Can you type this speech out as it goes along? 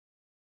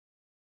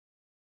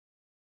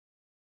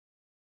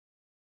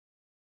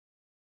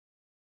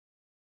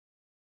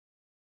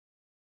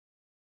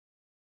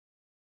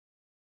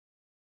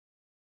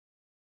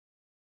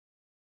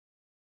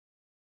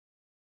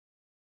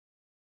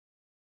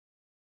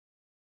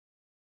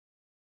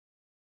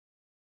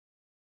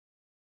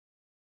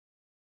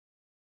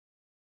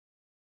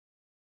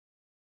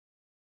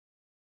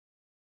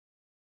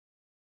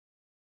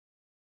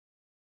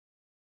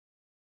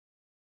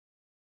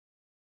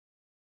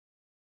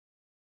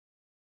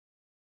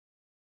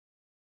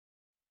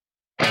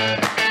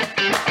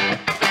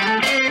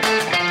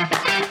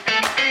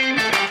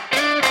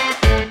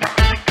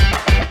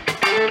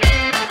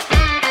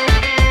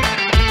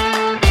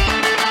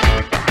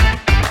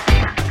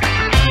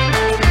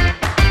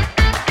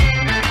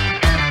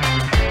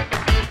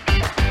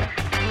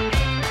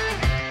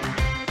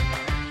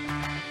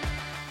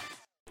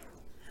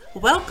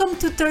Welcome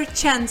to Third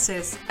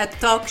Chances, a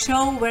talk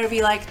show where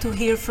we like to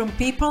hear from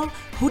people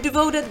who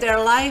devoted their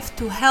life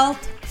to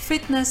health,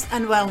 fitness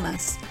and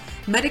wellness.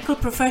 Medical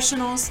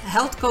professionals,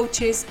 health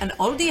coaches and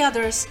all the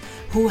others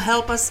who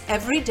help us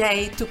every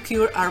day to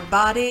cure our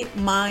body,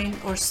 mind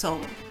or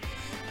soul.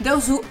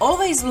 Those who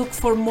always look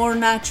for more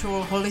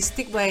natural,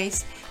 holistic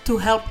ways to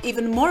help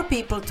even more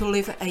people to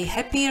live a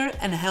happier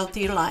and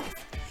healthier life.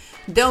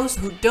 Those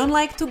who don't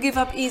like to give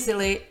up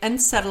easily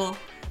and settle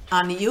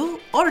on you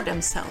or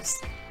themselves.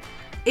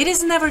 It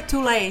is never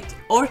too late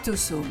or too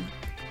soon.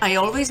 I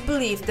always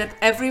believe that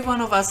every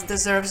one of us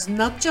deserves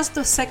not just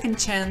a second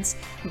chance,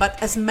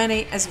 but as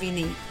many as we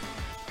need.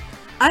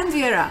 I'm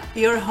Vera,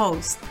 your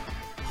host.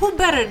 Who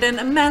better than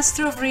a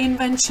master of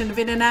reinvention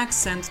with an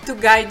accent to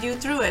guide you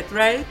through it,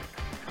 right?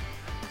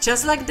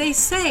 Just like they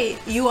say,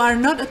 you are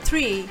not a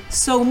tree,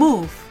 so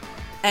move.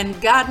 And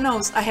God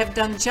knows I have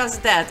done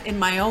just that in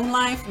my own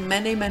life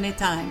many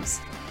times.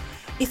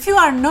 If you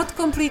are not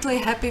completely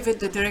happy with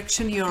the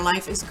direction your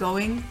life is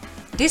going,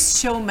 this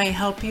show may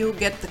help you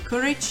get the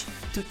courage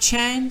to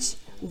change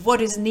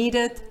what is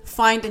needed,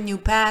 find a new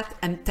path,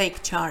 and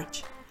take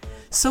charge.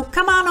 So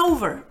come on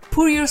over,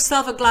 pour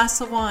yourself a glass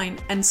of wine,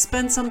 and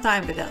spend some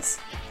time with us.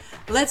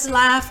 Let's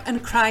laugh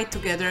and cry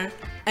together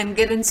and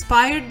get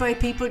inspired by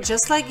people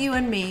just like you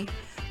and me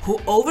who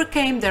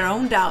overcame their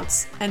own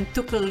doubts and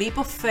took a leap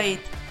of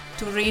faith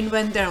to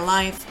reinvent their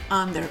life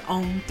on their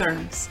own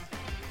terms.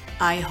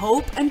 I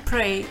hope and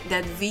pray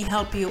that we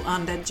help you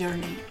on that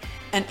journey.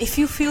 And if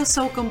you feel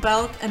so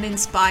compelled and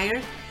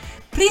inspired,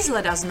 please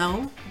let us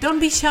know. Don't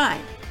be shy.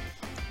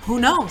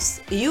 Who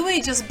knows, you may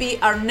just be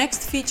our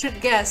next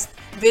featured guest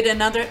with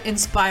another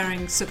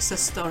inspiring success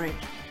story.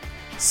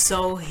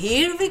 So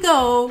here we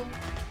go.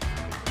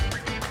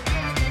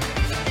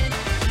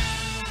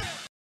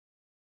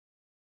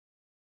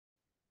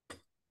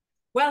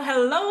 Well,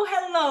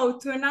 hello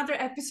to another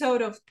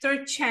episode of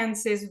Third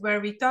Chances,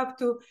 where we talk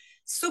to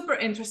super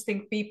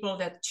interesting people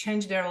that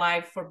change their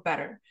life for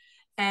better.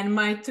 And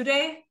my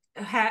today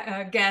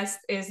guest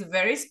is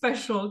very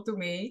special to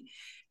me.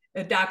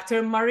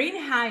 Dr. Maureen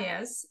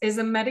Hayes is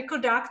a medical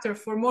doctor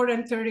for more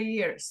than 30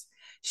 years.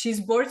 She's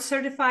board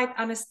certified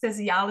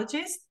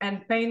anesthesiologist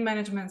and pain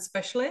management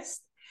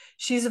specialist.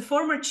 She's a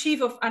former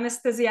chief of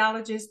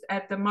anesthesiologist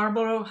at the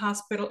Marlborough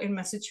Hospital in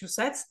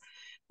Massachusetts,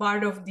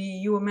 part of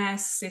the UMass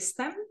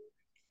system.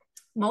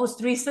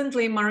 Most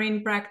recently,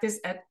 Maureen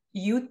practiced at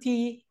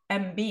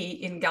UTMB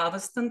in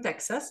Galveston,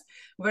 Texas,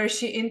 where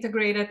she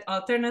integrated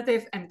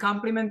alternative and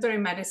complementary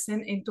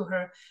medicine into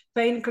her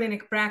pain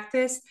clinic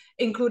practice,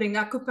 including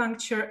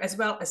acupuncture, as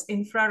well as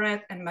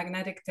infrared and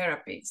magnetic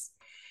therapies.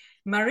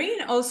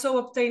 Maureen also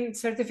obtained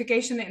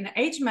certification in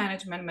age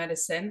management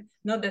medicine,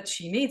 not that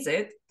she needs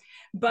it,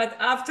 but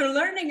after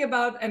learning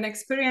about and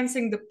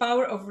experiencing the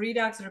power of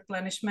redox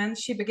replenishment,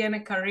 she began a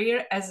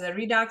career as a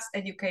redox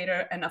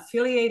educator and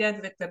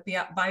affiliated with the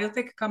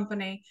biotech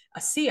company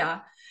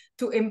ASEA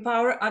to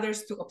empower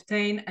others to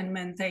obtain and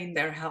maintain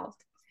their health.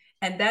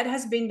 And that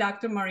has been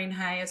Dr. Maureen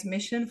Hayes'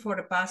 mission for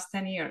the past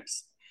 10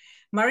 years.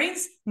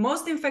 Maureen's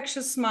most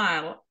infectious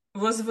smile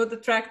was what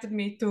attracted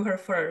me to her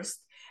first.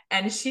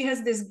 And she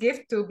has this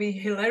gift to be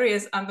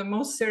hilarious on the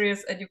most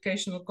serious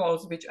educational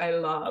calls, which I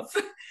love.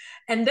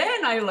 And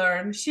then I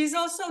learned she's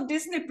also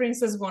Disney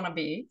princess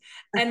wannabe.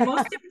 And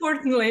most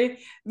importantly,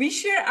 we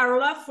share our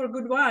love for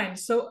good wine.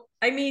 So,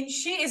 I mean,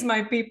 she is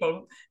my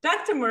people.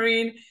 Dr.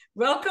 Maureen,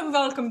 welcome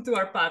to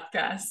our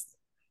podcast.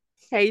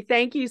 Hey,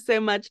 thank you so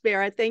much,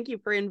 Vera. Thank you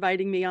for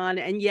inviting me on.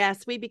 And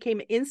yes, we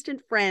became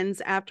instant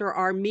friends after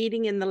our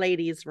meeting in the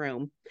ladies'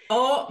 room.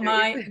 Oh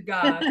my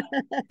God.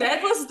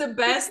 That was the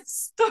best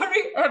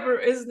story ever,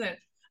 isn't it?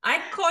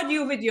 I caught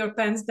you with your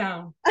pants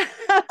down.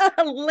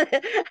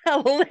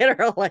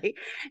 Literally.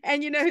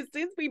 And,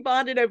 since we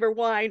bonded over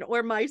wine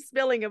or my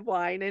spilling of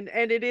wine, and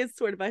it is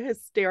sort of a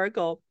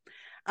hysterical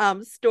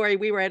story.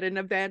 We were at an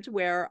event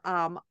where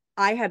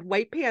I had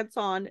white pants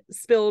on,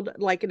 spilled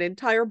like an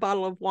entire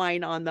bottle of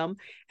wine on them,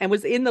 and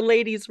was in the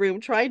ladies'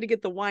 room trying to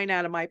get the wine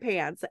out of my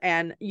pants.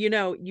 And, you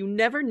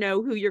never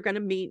know who you're going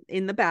to meet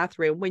in the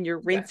bathroom when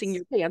you're rinsing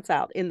your pants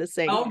out in the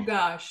sink. Oh,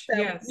 gosh. So,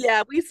 yes.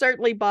 Yeah, we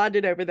certainly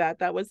bonded over that.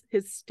 That was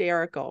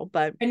hysterical.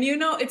 But and,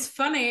 it's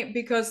funny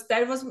because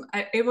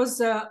it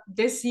was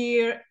this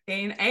year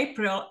in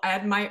April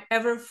at my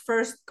ever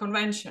first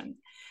convention.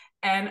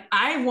 And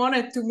I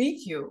wanted to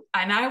meet you.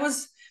 And I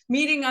was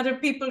meeting other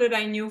people that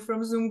I knew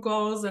from Zoom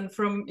calls and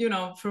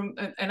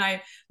and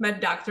I met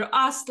Dr.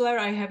 Ostler.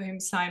 I have him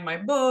sign my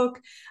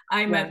book.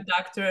 I met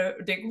Dr.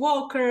 Dick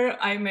Walker.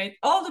 I met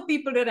all the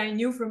people that I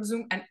knew from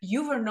Zoom, and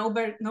you were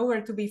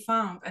nowhere to be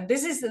found. And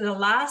this is the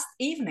last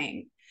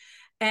evening.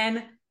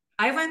 And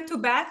I went to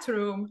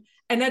bathroom,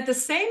 and at the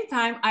same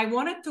time, I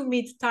wanted to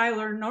meet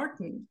Tyler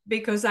Norton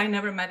because I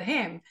never met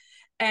him.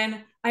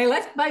 And I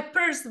left my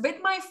purse with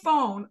my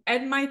phone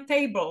at my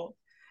table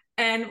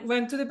and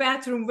went to the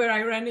bathroom, where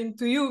I ran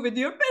into you with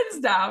your pants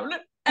down.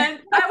 And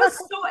I was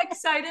so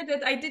excited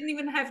that I didn't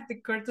even have the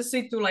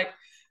courtesy to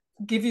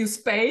give you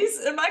space.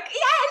 And I'm like,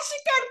 yeah, she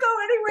can't go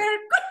anywhere.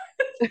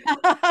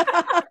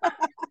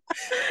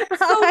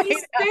 So we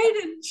stayed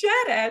and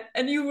chatted,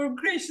 and you were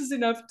gracious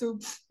enough to,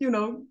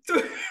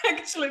 to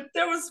actually,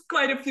 there was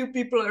quite a few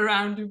people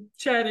around you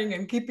chatting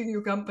and keeping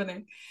you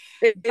company.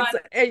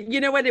 It's you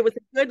know what? It was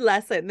a good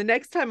lesson. The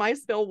next time I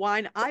spill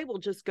wine, I will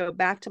just go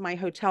back to my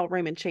hotel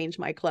room and change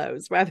my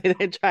clothes rather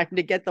than trying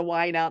to get the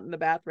wine out in the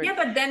bathroom. Yeah,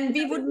 but then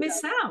we would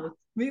miss out.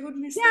 We would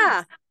miss Yeah.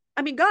 out.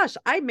 I mean, gosh,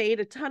 I made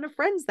a ton of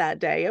friends that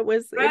day. It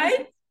was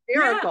right.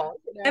 hysterical.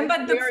 Yeah. And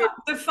but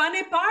the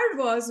funny part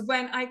was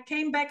when I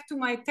came back to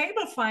my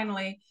table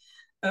finally,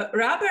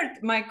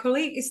 Robert, my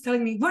colleague, is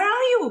telling me, "Where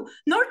are you?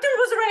 Norton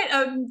was right.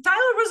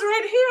 Tyler was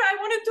right here. I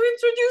wanted to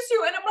introduce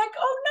you." And I'm like,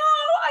 "Oh no!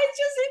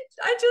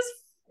 I just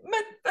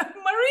met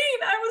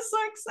Marine. I was so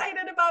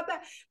excited about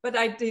that." But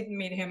I did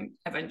meet him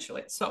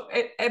eventually, so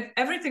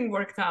everything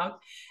worked out.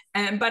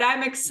 But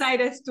I'm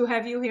excited to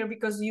have you here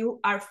because you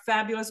are a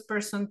fabulous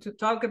person to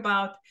talk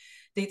about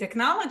the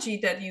technology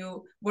that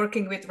you're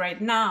working with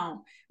right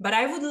now. But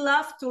I would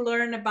love to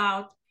learn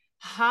about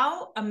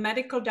how a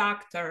medical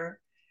doctor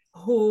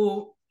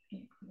who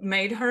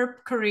made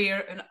her career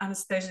in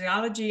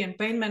anesthesiology and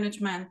pain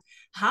management,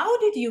 how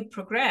did you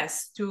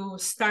progress to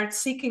start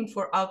seeking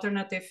for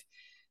alternative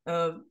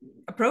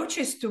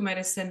approaches to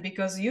medicine?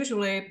 Because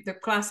usually the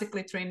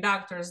classically trained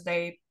doctors,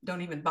 they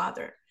don't even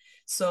bother.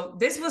 So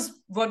this was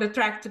what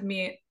attracted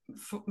me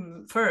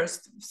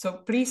first. So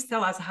please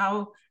tell us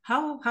how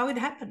it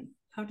happened.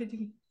 How did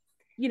you?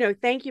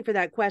 Thank you for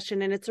that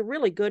question. And it's a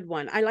really good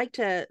one.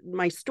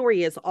 My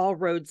story is all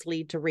roads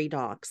lead to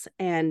redox.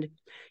 And,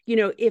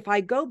 if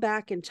I go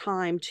back in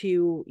time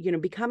to,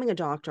 becoming a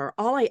doctor,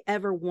 all I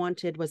ever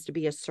wanted was to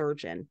be a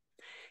surgeon.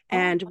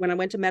 And when I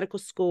went to medical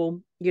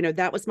school,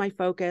 that was my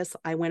focus.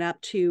 I went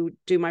up to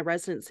do my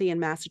residency in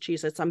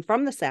Massachusetts. I'm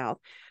from the South,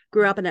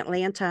 grew up in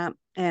Atlanta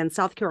and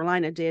South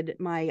Carolina, did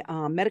my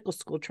medical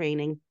school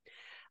training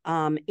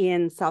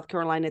in South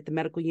Carolina at the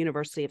Medical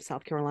University of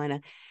South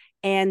Carolina.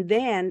 And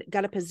then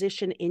got a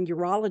position in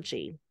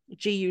urology,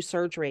 GU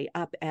surgery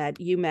up at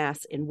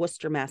UMass in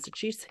Worcester,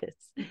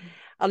 Massachusetts. Mm-hmm.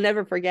 I'll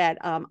never forget.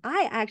 I'm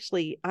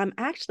actually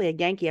a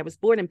Yankee. I was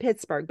born in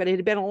Pittsburgh, but it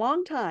had been a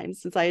long time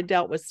since I had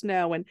dealt with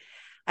snow. And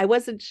I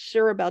wasn't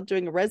sure about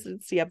doing a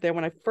residency up there.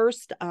 When I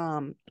first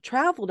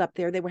traveled up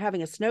there, they were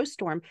having a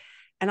snowstorm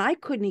and I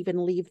couldn't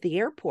even leave the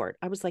airport.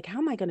 I was like, how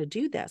am I going to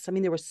do this? I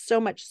mean, there was so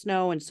much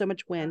snow and so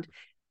much wind,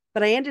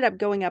 but I ended up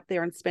going up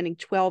there and spending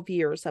 12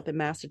 years up in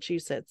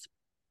Massachusetts.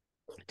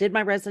 Did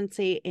my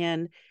residency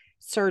in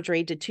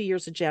surgery, did 2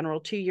 years of general,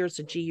 2 years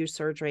of GU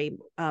surgery,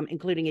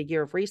 including a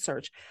year of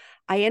research.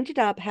 I ended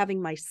up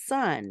having my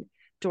son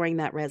during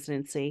that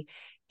residency.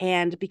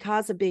 And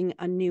because of being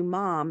a new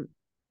mom,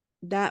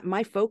 that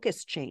my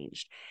focus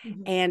changed.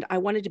 Mm-hmm. And I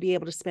wanted to be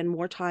able to spend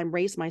more time,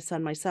 raise my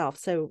son myself.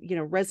 So,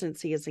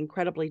 residency is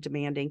incredibly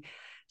demanding.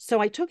 So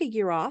I took a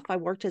year off. I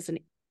worked as an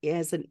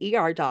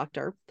ER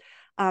doctor,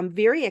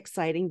 very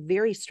exciting,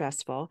 very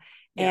stressful.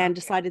 Yeah. And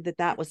decided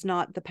that was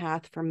not the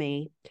path for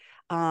me,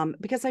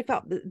 because I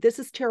felt this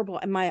is terrible.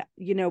 And I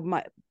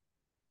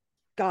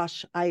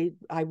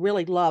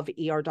really love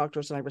ER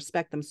doctors and I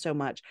respect them so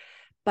much.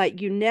 But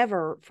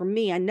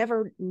I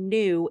never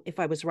knew if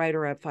I was right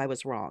or if I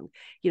was wrong.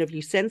 If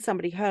you send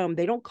somebody home,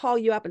 they don't call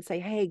you up and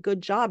say, "Hey,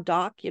 good job,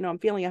 doc. I'm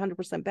feeling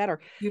 100% better."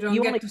 You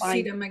don't get to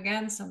see them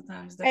again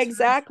sometimes. That's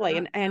exactly.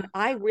 Right. And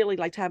I really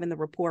liked having the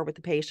rapport with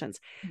the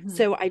patients. Mm-hmm.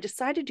 So I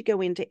decided to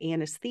go into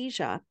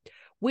anesthesia,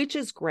 which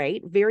is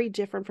great, very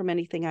different from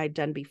anything I'd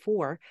done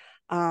before.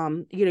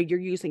 You're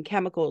using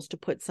chemicals to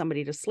put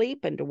somebody to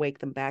sleep and to wake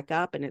them back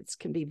up, and it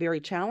can be very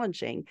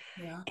challenging.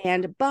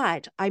 Yeah.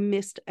 But I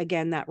missed,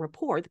 again, that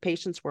rapport. The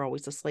patients were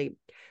always asleep.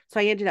 So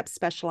I ended up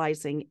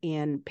specializing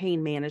in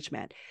pain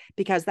management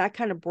because that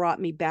kind of brought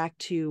me back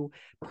to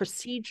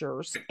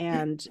procedures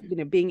and,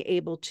 being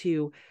able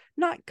to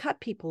not cut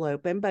people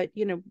open, but,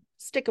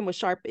 stick them with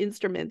sharp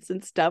instruments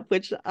and stuff,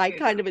 which I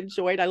kind of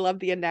enjoyed. I love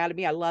the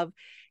anatomy. I love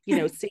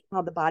seeing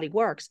how the body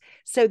works.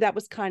 So that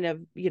was kind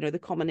of, the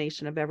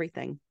culmination of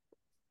everything.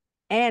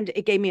 And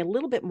it gave me a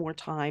little bit more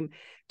time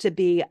to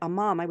be a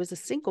mom. I was a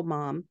single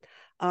mom.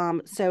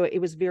 So it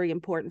was very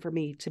important for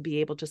me to be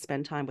able to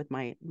spend time with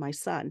my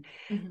son.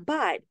 Mm-hmm.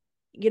 But,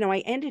 I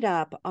ended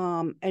up,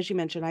 as you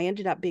mentioned, I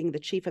ended up being the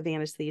chief of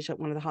anesthesia at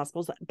one of the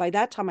hospitals. By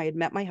that time, I had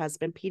met my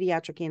husband,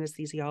 pediatric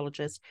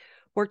anesthesiologist,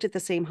 worked at the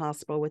same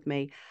hospital with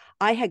me.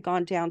 I had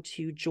gone down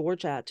to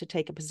Georgia to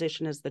take a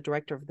position as the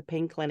director of the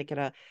pain clinic at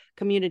a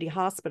community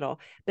hospital,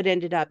 but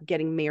ended up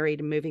getting married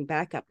and moving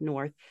back up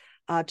north,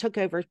 took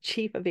over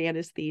chief of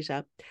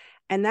anesthesia.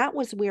 And that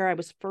was where I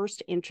was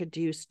first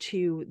introduced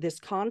to this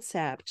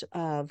concept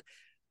of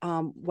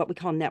what we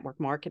call network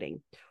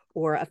marketing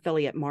or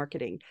affiliate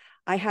marketing.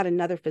 I had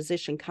another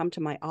physician come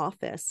to my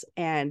office,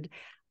 and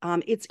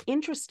it's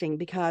interesting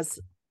because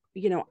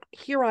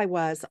here I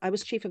was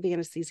chief of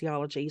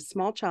anesthesiology,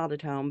 small child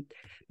at home,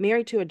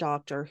 married to a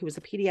doctor who was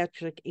a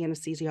pediatric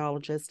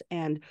anesthesiologist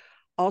and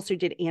also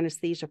did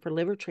anesthesia for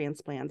liver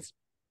transplants.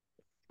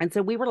 And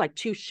so we were like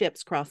two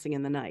ships crossing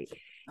in the night.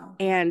 Oh.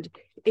 And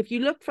if you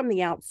look from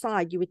the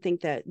outside, you would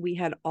think that we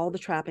had all the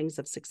trappings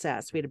of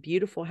success. We had a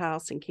beautiful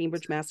house in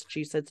Cambridge,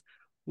 Massachusetts,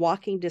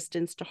 walking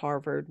distance to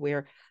Harvard,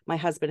 where my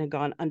husband had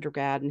gone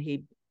undergrad, and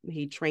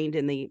he trained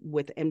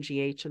with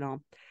MGH and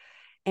all.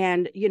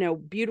 And,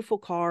 beautiful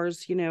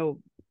cars,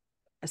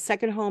 a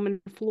second home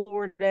in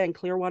Florida and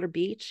Clearwater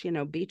Beach,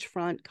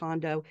 beachfront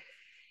condo.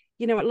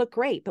 It looked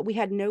great, but we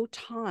had no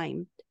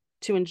time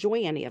to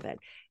enjoy any of it.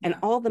 And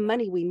all the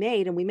money we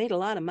made, and we made a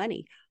lot of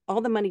money, all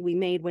the money we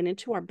made went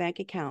into our bank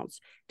accounts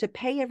to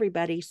pay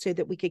everybody so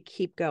that we could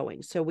keep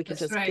going. So we could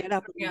get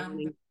up.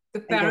 The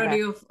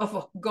parody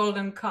of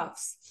golden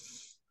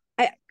cuffs.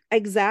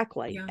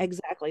 Exactly.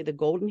 The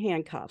golden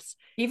handcuffs.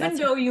 Even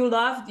though you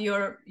loved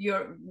your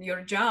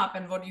job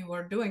and what you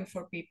were doing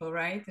for people,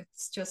 right?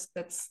 It's just,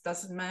 that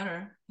doesn't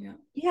matter.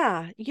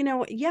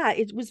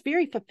 It was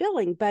very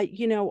fulfilling. But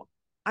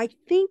I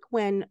think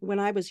when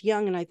I was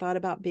young and I thought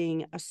about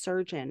being a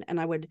surgeon and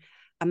I would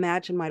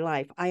imagine my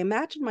life, I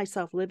imagined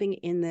myself living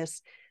in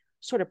this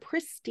sort of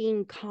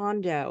pristine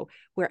condo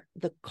where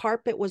the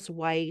carpet was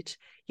white,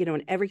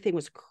 and everything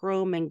was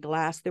chrome and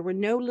glass. There were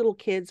no little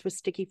kids with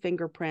sticky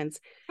fingerprints,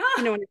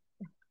 I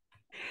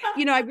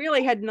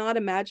really had not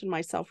imagined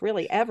myself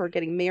really ever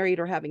getting married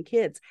or having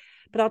kids.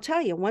 But I'll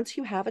tell you, once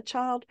you have a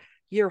child,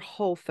 your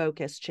whole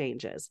focus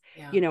changes.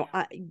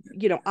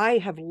 I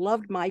have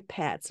loved my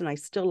pets, and I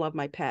still love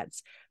my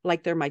pets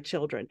like they're my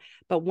children.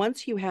 But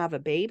once you have a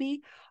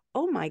baby,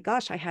 oh my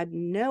gosh, I had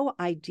no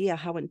idea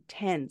how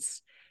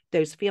intense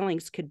those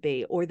feelings could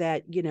be, or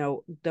that,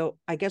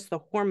 I guess the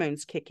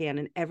hormones kick in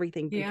and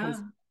everything becomes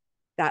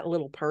that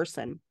little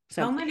person.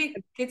 So how many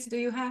kids do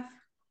you have?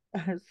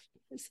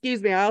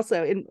 Excuse me. I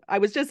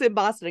was just in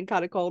Boston and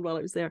caught a cold while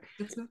I was there.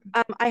 Okay.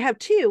 I have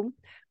two.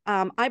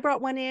 I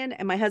brought one in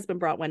and my husband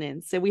brought one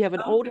in. So we have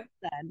an older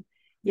son.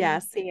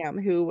 Sam,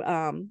 who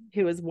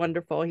is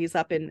wonderful. He's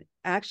up in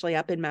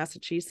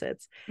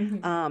Massachusetts.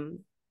 Mm-hmm.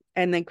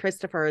 And then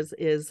Christopher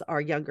is our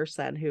younger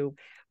son, who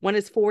one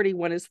is 40,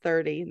 one is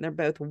 30, and they're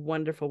both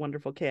wonderful,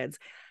 wonderful kids.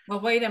 Well,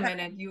 wait a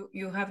minute.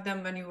 You have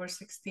them when you were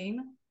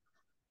 16?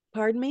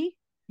 Pardon me?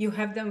 You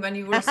have them when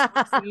you were 16?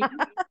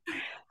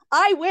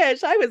 I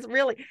wish. I was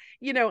really,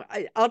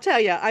 I'll tell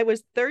you, I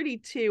was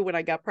 32 when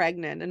I got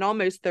pregnant and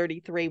almost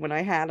 33 when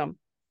I had them.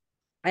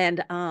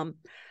 And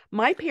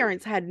my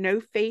parents had no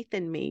faith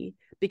in me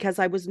because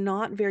I was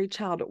not very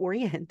child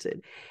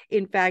oriented.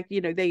 In fact,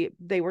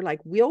 they were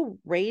like, we'll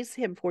raise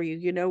him for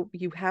you.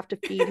 You have to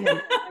feed him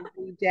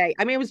every day.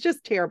 I mean, it was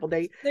just terrible.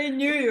 They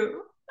knew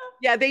you.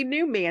 Yeah, they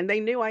knew me, and they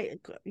knew I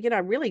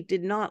really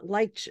did not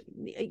like,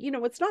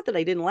 it's not that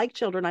I didn't like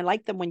children. I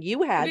liked them when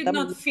you had them. You did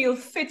not feel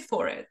fit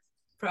for it,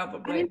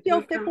 probably. I didn't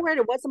feel fit for it.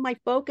 It wasn't my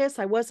focus.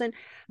 Was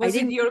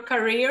it your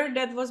career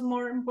that was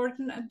more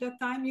important at that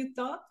time, you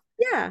thought?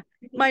 Yeah,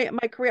 my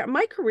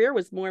career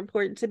was more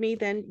important to me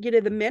than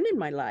the men in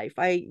my life.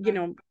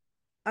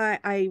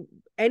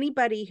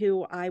 Anybody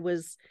who I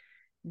was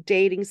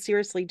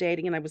seriously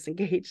dating, and I was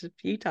engaged a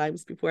few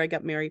times before I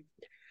got married,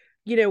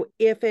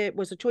 if it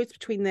was a choice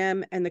between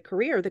them and the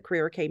career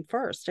came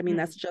first. I mean,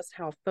 that's just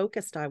how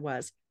focused I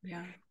was.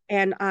 Yeah.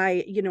 And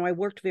I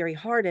worked very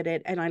hard at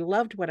it, and I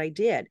loved what I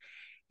did.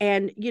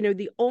 And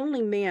the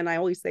only man, I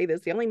always say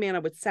this, the only man I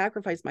would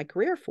sacrifice my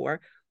career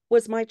for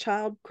was my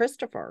child,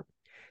 Christopher.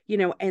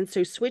 And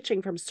so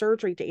switching from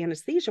surgery to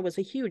anesthesia was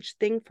a huge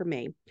thing for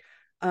me.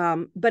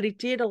 But it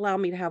did allow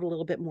me to have a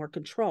little bit more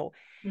control.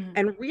 Mm-hmm.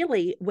 And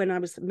really, when I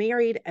was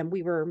married and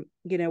we were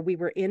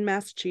in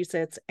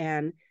Massachusetts,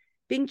 and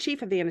being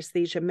chief of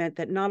anesthesia meant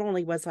that not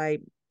only was I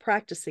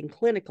practicing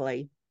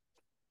clinically,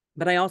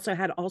 but I also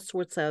had all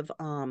sorts of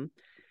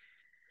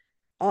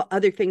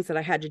other things that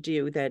I had to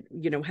do that,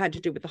 had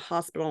to do with the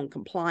hospital and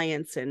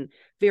compliance and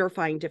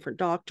verifying different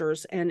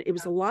doctors. And it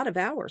was a lot of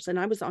hours. And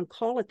I was on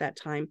call at that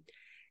time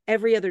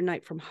every other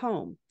night from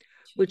home,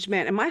 which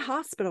meant, and my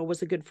hospital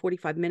was a good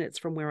 45 minutes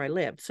from where I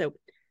lived. So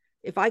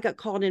if I got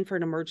called in for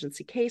an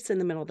emergency case in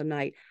the middle of the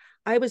night,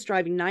 I was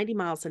driving 90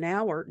 miles an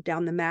hour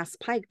down the Mass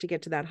Pike to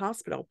get to that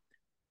hospital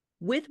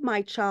with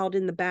my child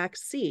in the back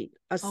seat,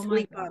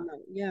 asleep on them.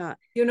 Yeah.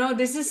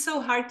 This is so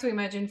hard to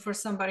imagine for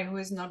somebody who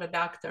is not a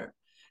doctor,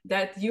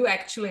 that you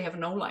actually have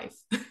no life.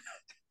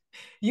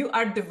 You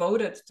are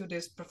devoted to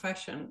this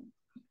profession.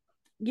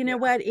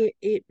 What?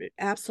 It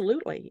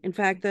absolutely. In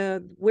fact,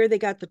 where they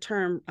got the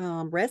term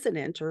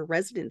resident or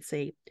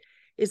residency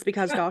is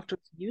because doctors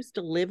used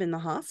to live in the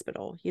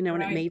hospital, and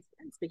it made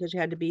sense because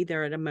you had to be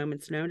there at a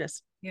moment's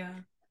notice. Yeah.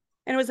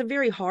 And it was a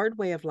very hard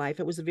way of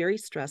life. It was very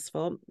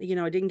stressful. I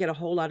didn't get a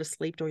whole lot of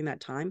sleep during that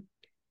time.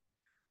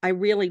 I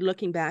really,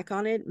 looking back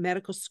on it,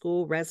 medical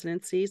school,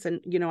 residencies, and,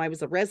 I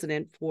was a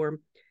resident for,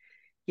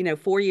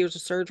 4 years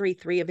of surgery,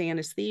 3 of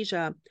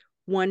anesthesia,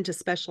 1 to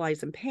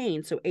specialize in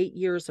pain. So 8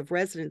 years of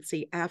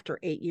residency after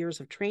 8 years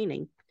of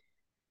training.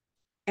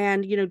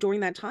 And, during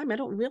that time, I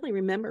don't really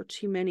remember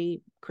too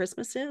many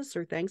Christmases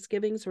or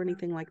Thanksgivings or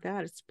anything like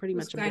that. It's pretty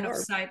much a kind of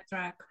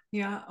sidetrack.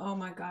 Yeah. Oh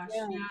my gosh.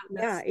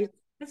 Yeah.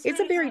 It's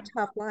really a very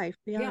tough life.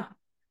 Yeah.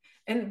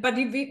 And but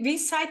we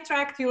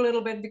sidetracked you a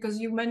little bit because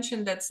you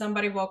mentioned that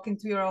somebody walked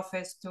into your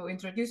office to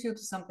introduce you to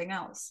something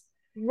else.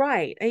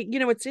 Right.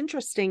 It's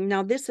interesting.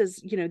 Now, this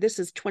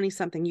is 20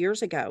 something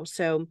years ago.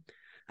 So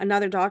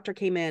another doctor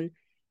came in,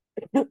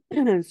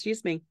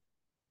 excuse me,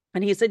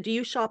 and he said, "Do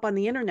you shop on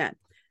the internet?"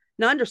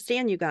 Now,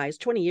 understand, you guys,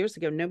 20 years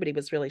ago, nobody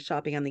was really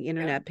shopping on the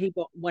internet. Yeah.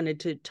 People wanted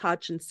to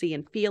touch and see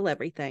and feel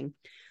everything.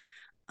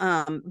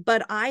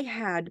 But I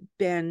had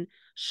been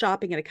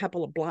shopping at a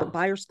couple of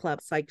buyers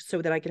clubs, like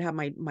so that I could have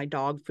my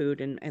dog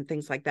food and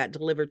things like that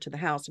delivered to the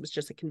house. It was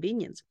just a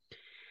convenience.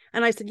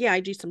 And I said, "Yeah,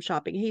 I do some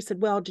shopping." And he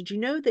said, "Well, did you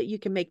know that you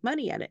can make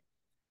money at it?"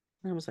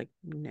 And I was like,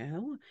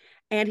 "No."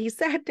 And he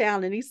sat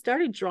down and he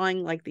started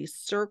drawing like these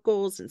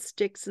circles and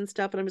sticks and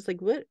stuff. And I was like,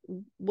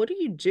 what are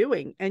you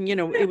doing? And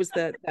it was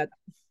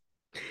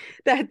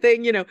that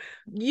thing,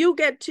 you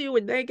get two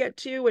and they get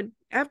two. And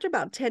after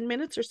about 10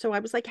 minutes or so, I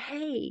was like,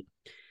 "Hey,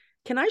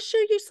 can I show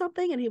you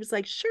something?" And he was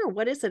like, "Sure,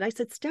 what is it?" I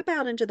said, "Step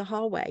out into the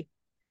hallway."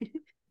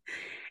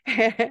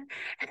 And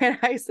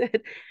I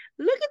said,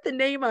 "Look at the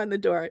name on the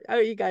door." Oh,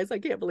 you guys, I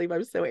can't believe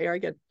I'm so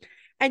arrogant.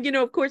 And,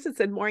 of course, it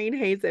said Maureen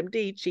Hayes,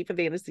 MD, Chief of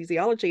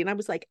Anesthesiology. And I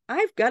was like,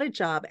 "I've got a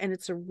job and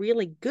it's a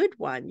really good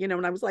one,"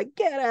 and I was like,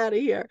 "Get out of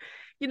here,"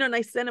 and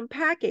I sent him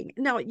packing.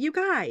 Now, you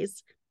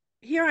guys,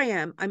 here I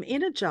am. I'm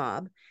in a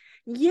job.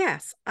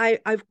 Yes,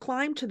 I've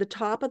climbed to the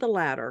top of the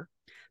ladder,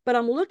 but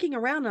I'm looking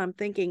around and I'm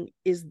thinking,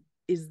 is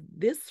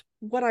this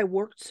what I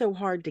worked so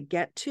hard to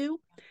get to?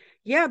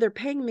 Yeah, they're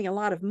paying me a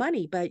lot of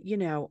money, but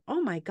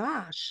oh my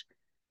gosh,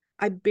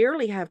 I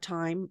barely have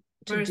time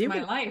to Where's do my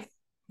it. life?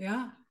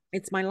 Yeah.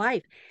 It's my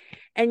life.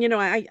 And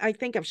I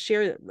think I've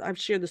shared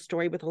the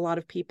story with a lot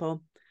of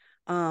people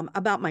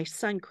about my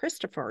son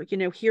Christopher,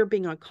 here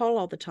being on call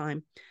all the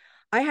time.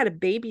 I had a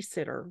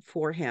babysitter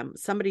for him,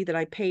 somebody that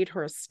I paid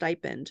her a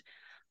stipend,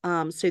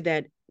 so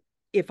that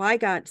if I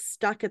got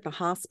stuck at the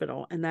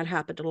hospital, and that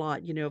happened a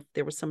lot, if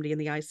there was somebody in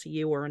the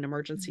ICU or an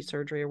emergency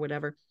surgery or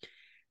whatever,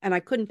 and I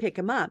couldn't pick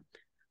him up,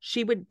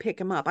 she would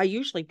pick him up. I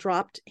usually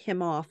dropped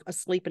him off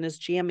asleep in his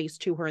jammies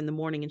to her in the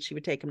morning, and she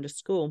would take him to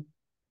school.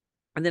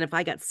 And then if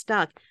I got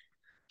stuck,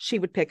 she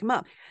would pick him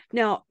up.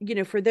 Now,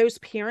 for those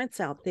parents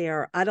out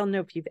there, I don't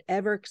know if you've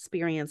ever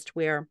experienced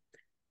where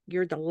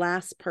you're the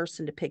last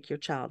person to pick your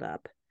child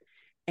up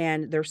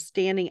and they're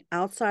standing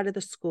outside of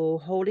the school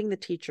holding the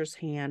teacher's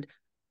hand,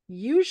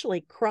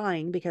 usually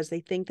crying because they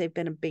think they've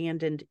been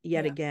abandoned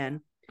yet Yeah.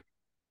 again.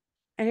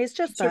 And it's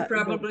just Teacher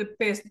probably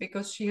pissed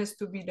because she has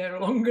to be there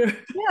longer.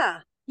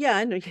 yeah,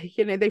 and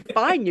they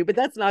fine you, but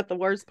that's not the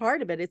worst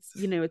part of it. It's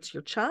it's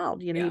your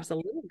child. He Yeah. was a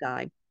little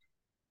guy.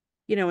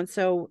 And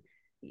so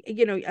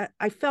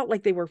I felt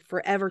like they were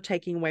forever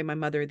taking away my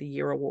Mother of the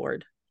Year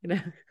award.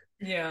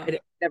 Yeah. I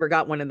never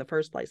got one in the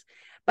first place.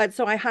 But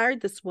so I hired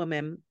this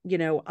woman,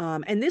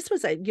 and this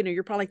was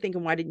you're probably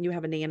thinking, why didn't you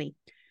have a nanny?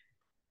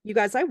 You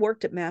guys, I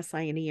worked at Mass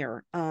Eye and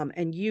Ear,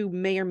 and you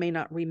may or may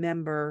not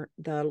remember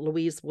the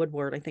Louise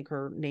Woodward, I think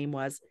her name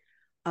was.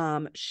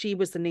 She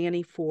was the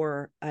nanny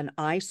for an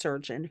eye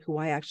surgeon who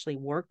I actually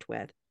worked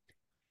with,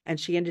 and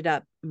she ended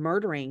up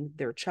murdering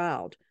their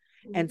child.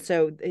 And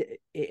so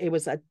it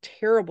was a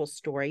terrible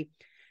story.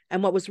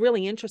 And what was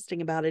really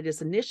interesting about it is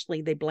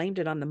initially they blamed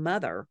it on the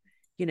mother,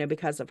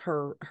 because of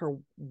her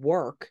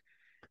work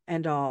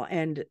and all.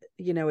 And,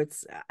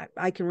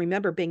 I can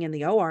remember being in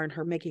the OR and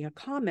her making a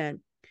comment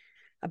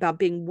about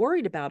being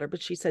worried about her.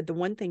 But she said, the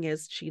one thing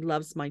is she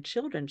loves my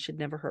children. She'd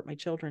never hurt my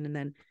children. And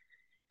then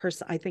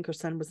I think her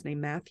son was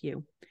named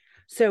Matthew.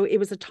 So it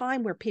was a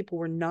time where people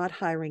were not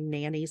hiring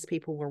nannies.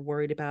 People were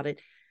worried about it.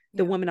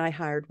 The woman I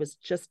hired was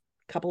just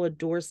a couple of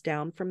doors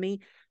down from me.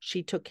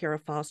 She took care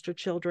of foster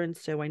children,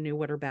 so I knew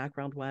what her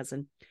background was,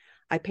 and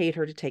I paid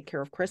her to take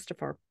care of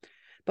Christopher.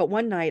 But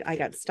one night I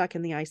got stuck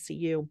in the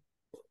ICU.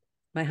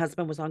 My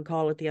husband was on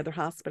call at the other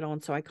hospital,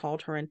 and so I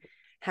called her and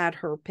had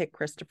her pick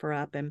Christopher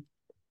up. And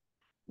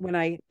when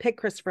I picked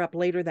Christopher up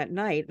later that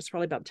night, it was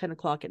probably about 10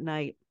 o'clock at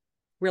night,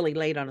 really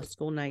late on a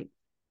school night.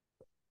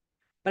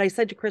 But I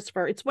said to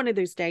Christopher, it's one of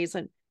those days,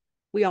 and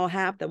we all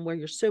have them, where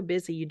you're so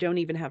busy you don't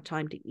even have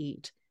time to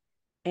eat.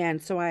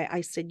 And so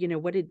I said,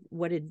 what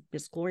did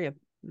Miss Gloria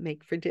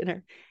make for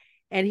dinner?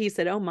 And he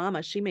said, "Oh,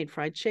 Mama, she made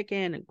fried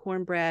chicken and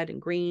cornbread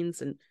and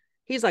greens." And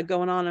he's like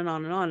going on and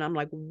on and on. I'm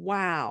like,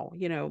 wow,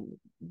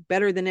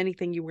 better than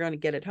anything you were going to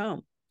get at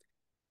home.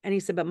 And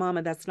he said, "But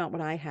Mama, that's not what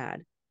I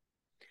had."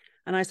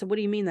 And I said, "What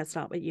do you mean that's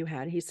not what you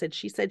had?" He said,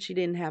 "She said she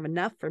didn't have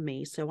enough for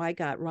me, so I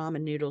got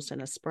ramen noodles and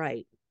a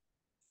Sprite."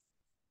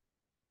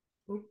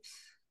 Oops.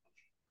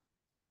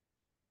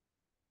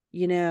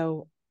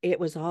 It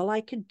was all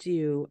I could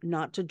do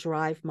not to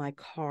drive my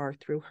car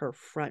through her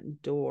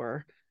front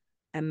door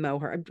and mow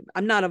her.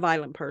 I'm not a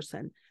violent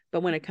person,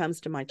 but when it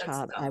comes to my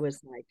child, I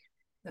was like,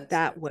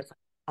 that was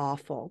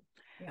awful.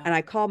 Yeah. And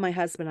I called my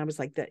husband. I was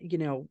like,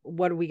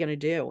 what are we going to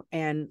do?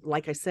 And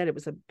like I said, it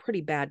was a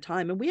pretty bad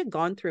time. And we had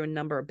gone through a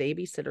number of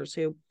babysitters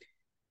who,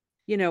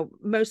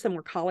 most of them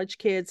were college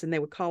kids, and they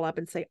would call up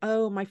and say,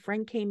 "Oh, my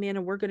friend came in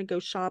and we're going to go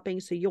shopping,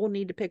 so you'll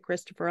need to pick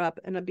Christopher up."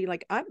 And I'd be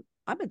like, I'm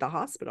at the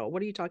hospital.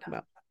 What are you talking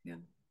about? Yeah.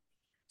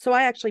 So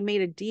I actually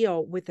made a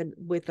deal with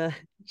a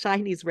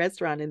Chinese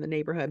restaurant in the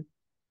neighborhood.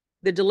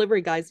 The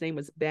delivery guy's name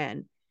was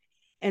Ben.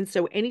 And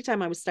so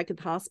anytime I was stuck at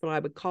the hospital, I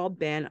would call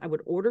Ben. I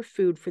would order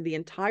food for the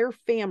entire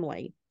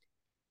family.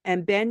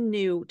 And Ben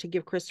knew to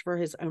give Christopher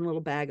his own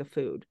little bag of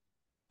food.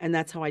 And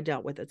that's how I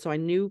dealt with it. So I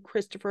knew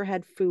Christopher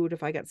had food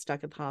if I got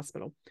stuck at the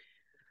hospital.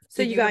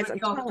 So Did you you guys, ever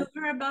talk to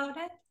her about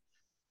it?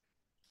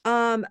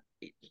 um,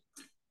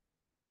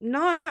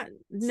 not,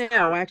 no,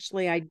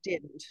 actually I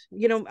didn't.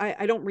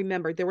 I don't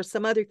remember. There were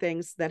some other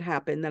things that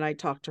happened that I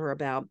talked to her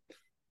about.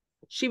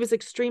 She was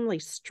extremely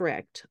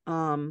strict.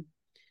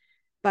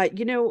 But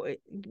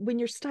when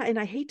you're stuck, and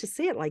I hate to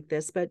say it like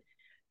this, but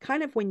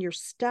kind of when you're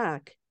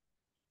stuck,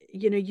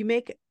 you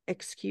make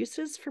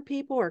excuses for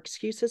people or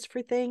excuses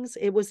for things.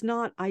 It was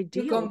not You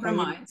ideal by any.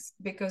 compromise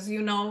because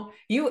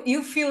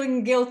you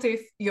feeling guilty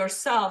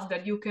yourself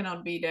that you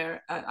cannot be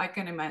there. I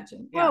can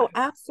imagine. Yeah. Oh,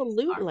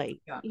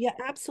 absolutely. Yeah. Yeah,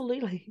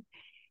 absolutely.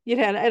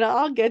 And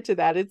I'll get to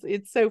that.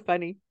 It's so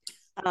funny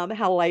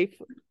how life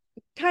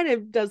kind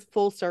of does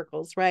full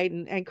circles, right?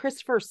 And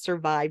Christopher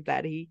survived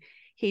that. He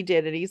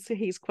did it.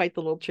 He's quite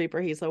the little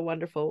trooper. He's a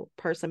wonderful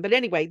person. But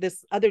anyway,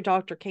 this other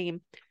doctor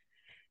came,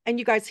 and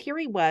you guys, here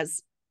he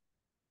was.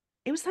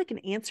 It was like an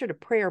answer to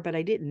prayer, but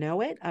I didn't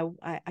know it.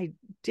 I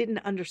didn't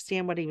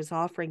understand what he was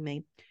offering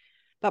me.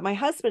 But my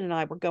husband and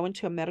I were going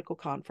to a medical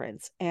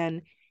conference,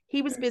 and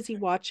he was busy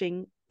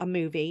watching a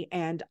movie.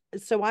 And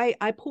so I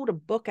pulled a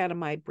book out of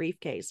my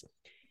briefcase.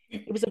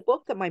 It was a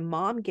book that my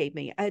mom gave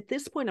me. At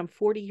this point, I'm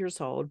 40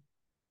 years old.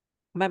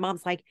 My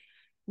mom's like,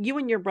 you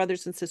and your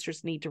brothers and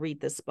sisters need to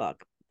read this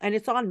book. And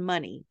it's on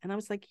money. And I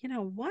was like, you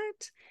know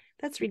what?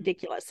 That's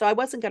ridiculous. So I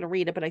wasn't going to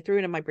read it, but I threw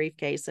it in my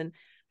briefcase, and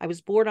I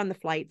was bored on the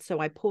flight. So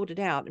I pulled it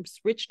out. It was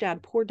Rich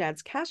Dad, Poor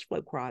Dad's Cash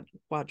Flow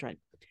Quadrant.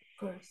 Of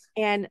course.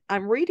 And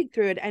I'm reading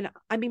through it, and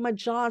I mean, my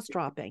jaw's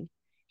dropping.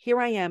 Here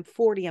I am,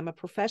 40. I'm a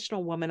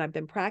professional woman. I've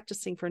been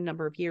practicing for a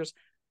number of years.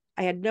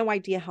 I had no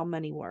idea how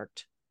money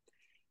worked.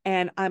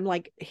 And I'm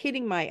like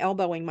hitting my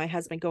elbowing my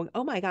husband, going,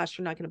 oh my gosh,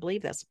 you're not going to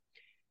believe this.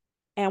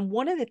 And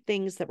one of the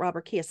things that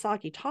Robert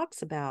Kiyosaki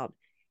talks about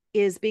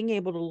is being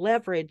able to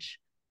leverage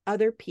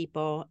other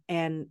people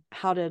and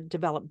how to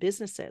develop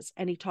businesses.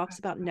 And he talks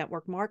about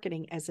network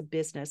marketing as a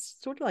business,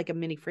 sort of like a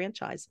mini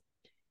franchise.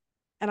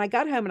 And I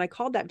got home and I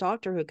called that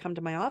doctor who had come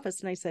to my office,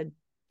 and I said,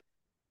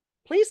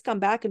 please come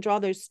back and draw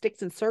those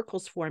sticks and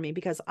circles for me,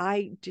 because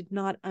I did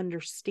not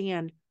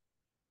understand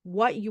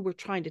what you were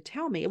trying to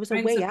tell me. It was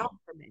a way out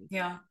for me.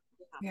 Yeah.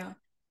 Yeah.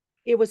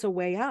 It was a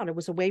way out. It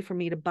was a way for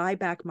me to buy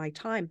back my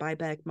time, buy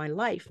back my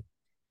life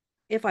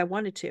if I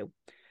wanted to.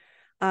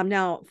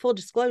 Now, full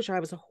disclosure, I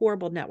was a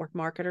horrible network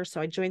marketer.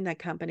 So I joined that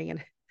company,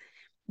 and,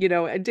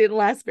 it didn't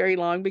last very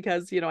long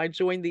because, I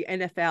joined the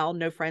NFL,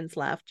 no friends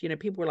left.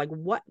 People were like,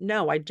 what?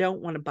 No, I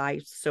don't want to buy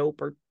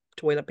soap or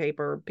toilet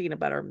paper or peanut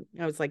butter.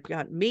 I was like,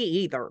 God, me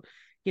either.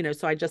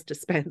 So I just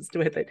dispensed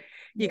with it.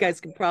 You guys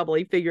can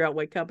probably figure out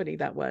what company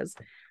that was.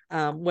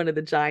 One of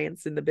the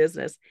giants in the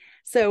business.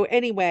 So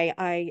anyway,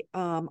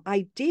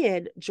 I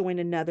did join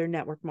another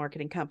network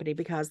marketing company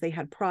because they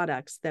had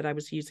products that I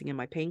was using in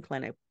my pain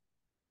clinic.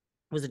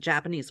 It was a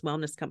Japanese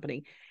wellness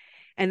company.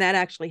 And that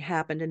actually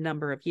happened a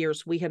number of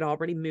years. We had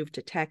already moved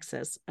to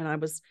Texas, and I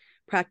was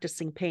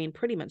practicing pain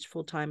pretty much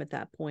full time at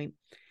that point.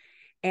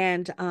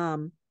 And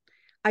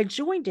I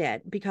joined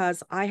it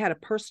because I had a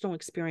personal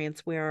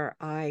experience where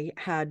I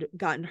had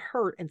gotten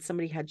hurt, and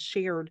somebody had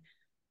shared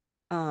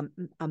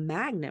a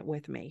magnet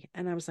with me.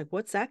 And I was like,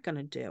 what's that going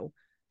to do?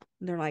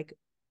 And they're like,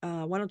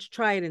 why don't you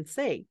try it and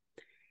see?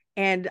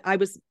 And I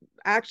was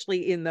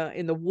actually in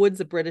the woods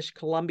of British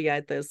Columbia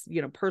at this,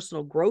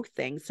 personal growth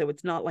thing. So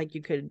it's not like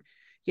you could,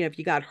 if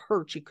you got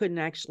hurt, you couldn't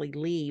actually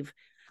leave.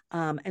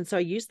 And so I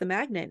used the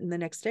magnet, and the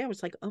next day I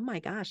was like, oh my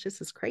gosh, this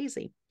is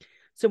crazy.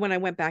 So when I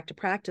went back to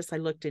practice, I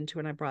looked into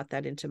it and I brought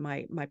that into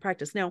my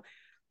practice. Now,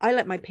 I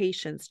let my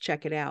patients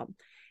check it out.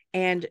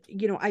 And,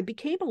 I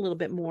became a little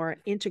bit more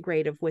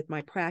integrative with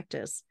my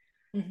practice,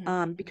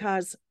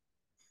 because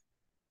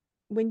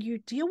when you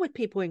deal with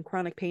people in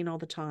chronic pain all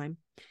the time,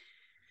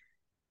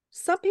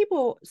 some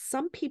people,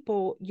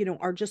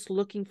 are just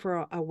looking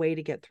for a way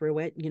to get through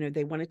it.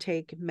 They want to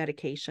take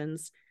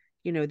medications,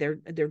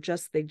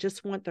 they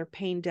just want their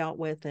pain dealt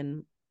with,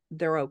 and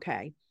they're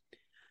okay.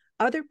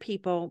 Other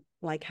people,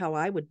 like how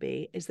I would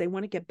be, is they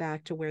want to get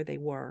back to where they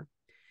were.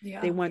 Yeah.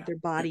 They want their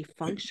body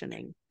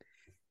functioning.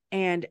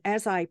 And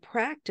as I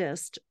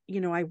practiced,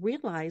 I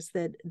realized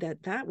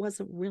that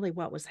wasn't really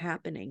what was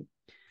happening.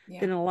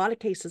 Yeah. That in a lot of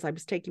cases, I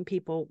was taking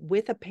people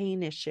with a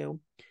pain issue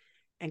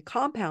and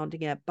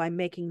compounding it by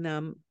making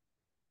them,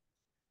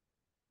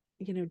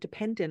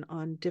 dependent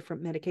on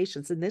different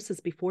medications. And this is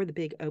before the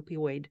big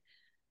opioid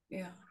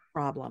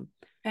problem.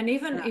 And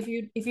even if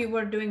you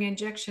were doing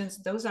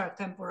injections, those are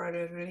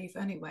temporary relief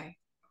anyway.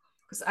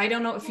 Because I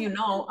don't know if you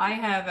know, I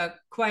have a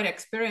quite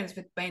experience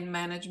with pain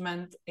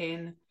management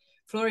in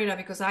Florida,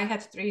 because I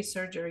had 3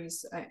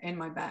 surgeries in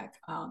my back.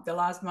 The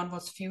last one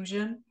was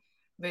fusion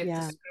with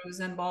the screws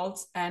and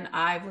bolts, and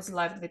I was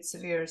left with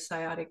severe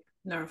sciatic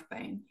nerve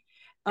pain.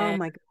 Oh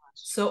my God.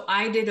 So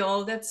I did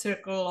all that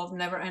circle of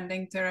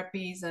never-ending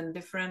therapies and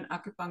different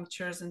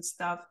acupunctures and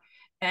stuff.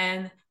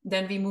 And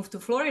then we moved to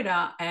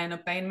Florida, and a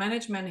pain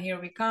management, here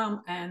we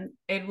come. And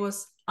it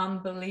was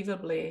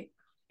unbelievably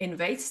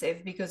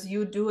invasive, because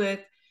you do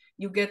it,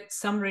 you get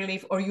some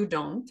relief or you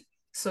don't.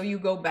 So you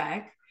go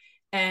back,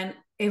 and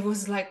it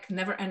was like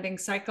never-ending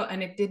cycle,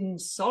 and it didn't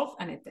solve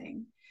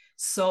anything.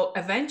 So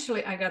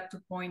eventually I got to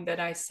the point that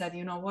I said,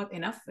 you know what,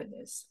 enough with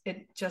this.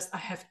 I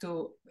have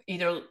to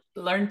either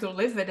learn to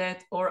live with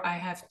it, or I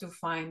have to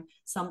find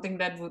something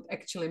that would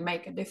actually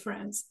make a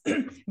difference,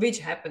 which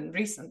happened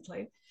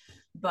recently.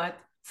 But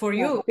for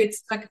you,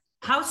 it's like,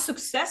 how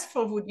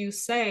successful would you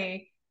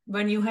say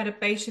when you had a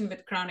patient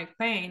with chronic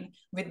pain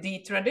with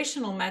the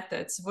traditional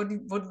methods?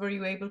 What were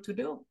you able to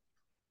do?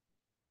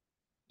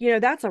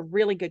 That's a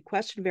really good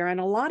question, Vera. And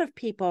a lot of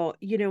people,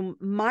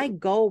 my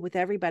goal with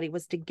everybody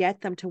was to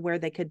get them to where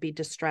they could be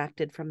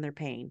distracted from their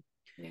pain.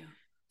 Yeah.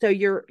 So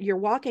you're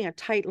walking a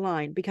tight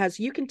line, because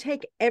you can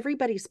take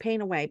everybody's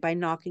pain away by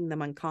knocking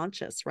them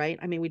unconscious, right?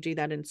 I mean, we do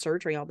that in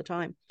surgery all the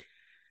time.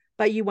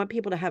 But you want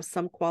people to have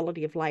some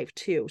quality of life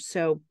too.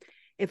 So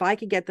if I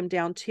could get them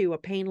down to a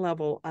pain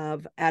level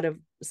of, out of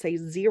say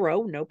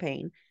 0, no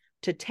pain,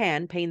 to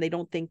 10, pain they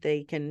don't think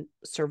they can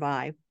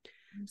survive,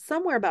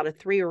 somewhere about a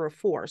 3 or a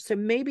 4. So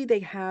maybe they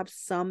have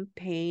some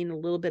pain, a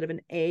little bit of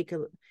an ache,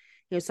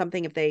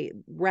 something. If they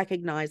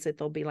recognize it,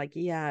 they'll be like,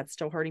 yeah, it's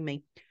still hurting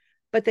me.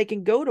 But they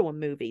can go to a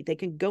movie, they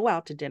can go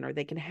out to dinner,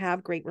 they can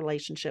have great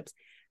relationships,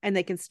 and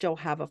they can still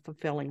have a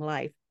fulfilling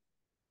life.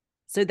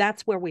 So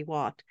that's where we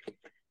walked.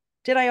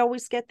 Did I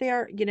always get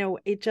there?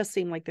 It just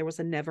seemed like there was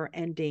a never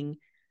ending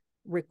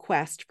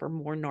request for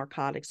more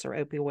narcotics or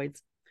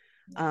opioids.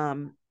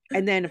 And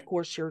then, of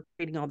course, you're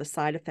treating all the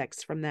side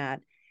effects from that.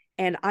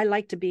 And I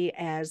like to be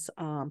as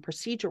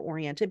procedure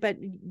oriented, but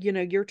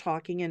you're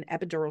talking, and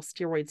epidural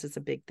steroids is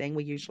a big thing.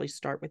 We usually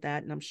start with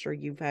that, and I'm sure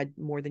you've had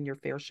more than your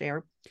fair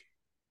share.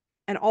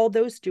 And all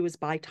those do is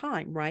buy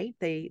time, right?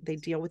 They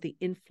deal with the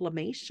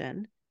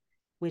inflammation,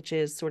 which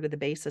is sort of the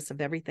basis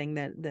of everything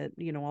that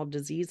all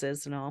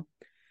diseases and all.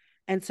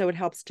 And so it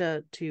helps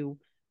to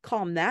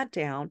calm that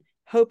down,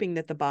 hoping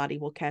that the body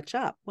will catch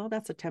up. Well,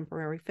 that's a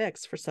temporary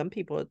fix. For some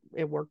people,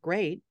 it worked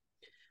great.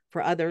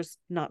 For others,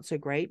 not so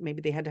great.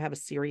 Maybe they had to have a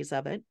series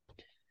of it,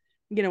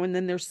 and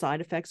then there's side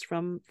effects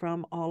from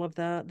all of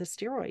the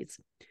steroids.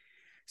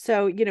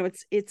 So,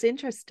 it's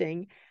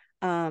interesting,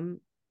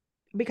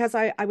 because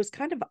I was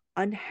kind of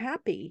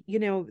unhappy,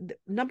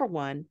 number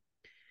one,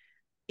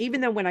 even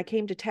though when I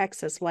came to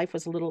Texas, life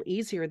was a little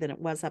easier than it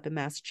was up in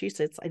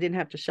Massachusetts. I didn't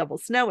have to shovel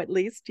snow, at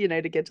least, to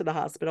get to the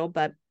hospital.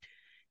 But,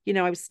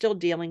 I was still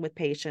dealing with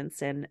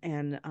patients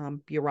and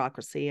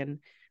bureaucracy, and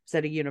was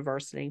at a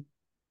university.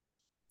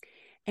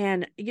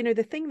 And,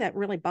 the thing that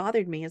really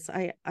bothered me is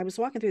I was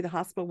walking through the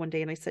hospital one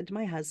day, and I said to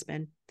my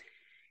husband,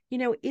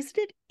 isn't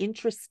it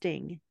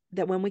interesting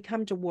that when we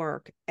come to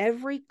work,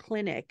 every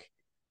clinic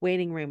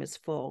waiting room is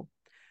full.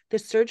 The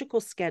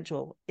surgical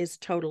schedule is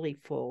totally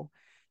full,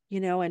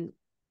 and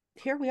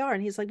here we are.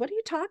 And he's like, what are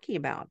you talking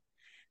about?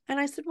 And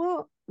I said,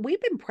 well,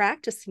 we've been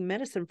practicing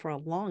medicine for a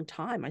long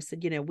time. I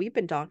said, we've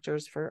been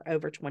doctors for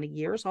over 20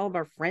 years. All of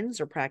our friends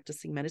are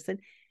practicing medicine.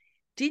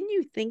 Didn't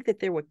you think that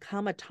there would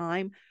come a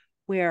time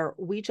where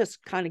we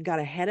just kind of got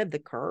ahead of the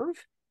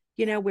curve,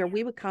 where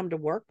we would come to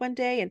work one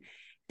day and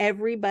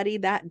everybody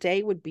that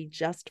day would be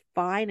just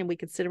fine, and we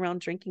could sit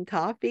around drinking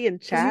coffee and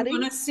chatting?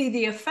 You want to see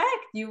the effect.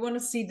 You want to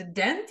see the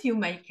dent you're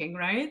making,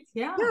 right?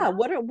 Yeah. Yeah.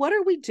 What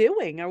are we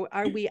doing?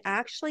 Are we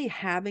actually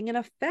having an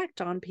effect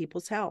on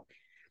people's health?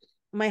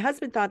 My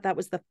husband thought that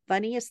was the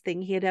funniest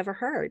thing he had ever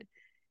heard.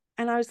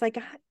 And I was like,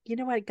 you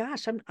know what?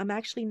 Gosh, I'm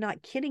actually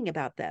not kidding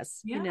about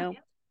this, Yeah.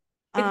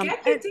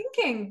 It gets you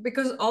thinking,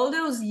 because all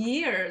those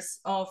years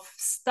of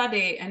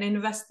study and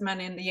investment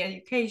in the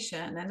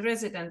education and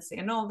residency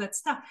and all that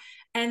stuff,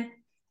 and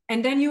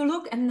then you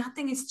look and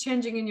nothing is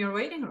changing in your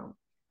waiting room.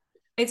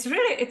 It's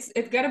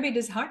got to be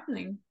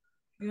disheartening.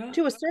 Yeah.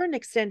 To a certain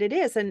extent it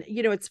is. And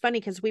it's funny,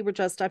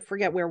 because I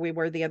forget where we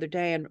were the other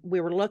day, and we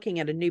were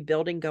looking at a new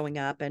building going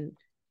up, and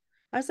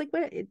I was like,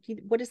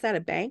 what is that, a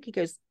bank? He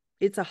goes,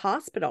 it's a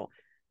hospital.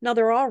 Now,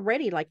 there are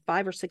already like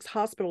 5 or 6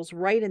 hospitals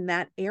right in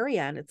that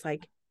area, and it's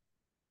like,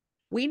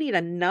 we need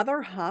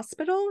another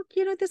hospital?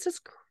 This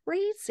is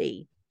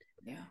crazy.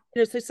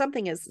 Yeah. So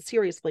something is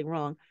seriously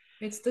wrong.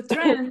 It's the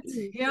trend.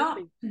 Yeah.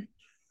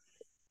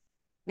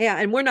 Yeah.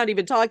 And we're not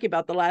even talking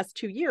about the last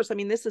 2 years. I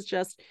mean, this is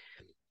just,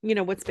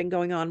 what's been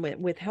going on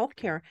with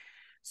healthcare.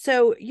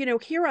 So,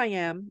 here I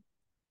am,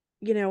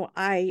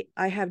 I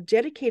have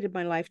dedicated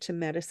my life to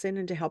medicine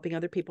and to helping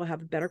other people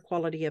have a better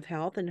quality of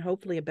health and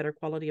hopefully a better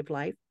quality of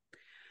life.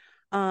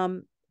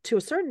 To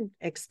a certain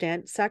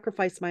extent,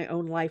 sacrifice my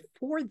own life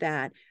for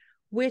that,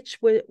 which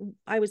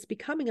I was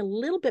becoming a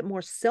little bit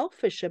more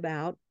selfish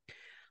about,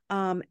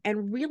 and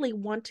really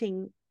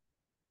wanting,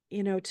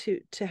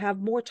 to have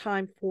more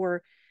time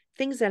for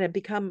things that have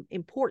become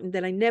important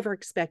that I never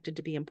expected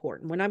to be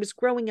important. When I was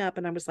growing up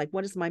and I was like,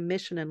 what is my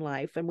mission in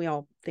life? And we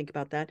all think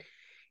about that.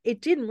 It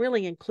didn't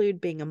really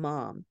include being a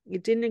mom.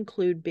 It didn't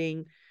include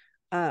being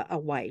a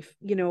wife,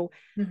 you know,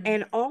 Mhm.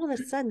 and all of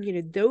a sudden, you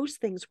know, those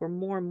things were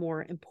more and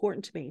more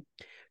important to me.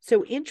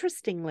 So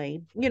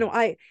interestingly, you know,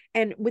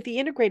 and with the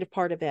integrative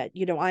part of it,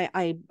 you know,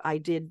 I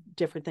did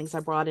different things. I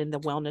brought in the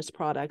wellness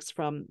products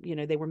from, you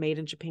know, they were made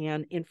in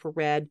Japan,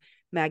 infrared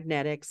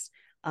magnetics.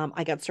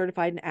 I got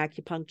certified in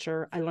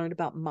acupuncture. I learned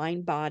about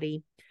mind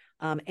body,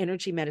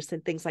 energy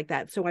medicine, things like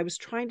that. So I was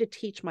trying to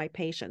teach my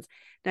patients.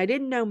 And I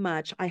didn't know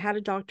much. I had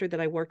a doctor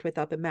that I worked with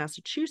up in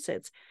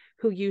Massachusetts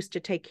who used to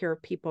take care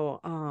of people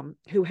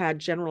who had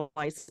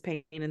generalized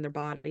pain in their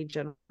body,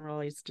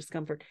 generalized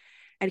discomfort,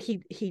 and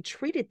he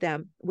treated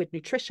them with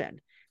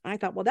nutrition. And I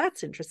thought, well,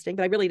 that's interesting,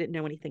 but I really didn't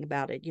know anything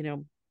about it. You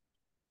know,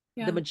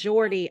 the Yeah,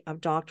 majority of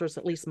doctors,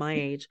 at least my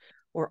age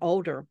or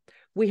older,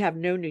 we have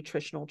no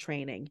nutritional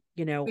training.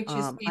 You know, which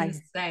is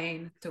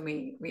insane to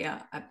me.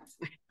 Yeah.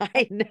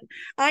 I know,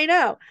 I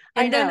know,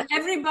 I And know. then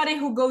everybody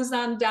who goes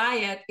on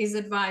diet is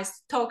advised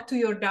talk to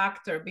your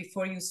doctor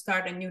before you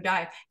start a new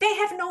diet. They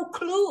have no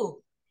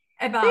clue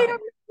They about have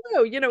it.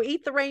 no clue, you know,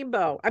 eat the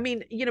rainbow. I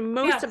mean, you know,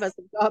 most of us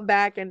Yes. have gone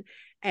back and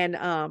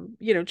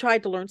you know,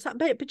 tried to learn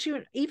something. But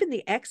you even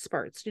the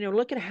experts, you know,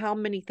 look at how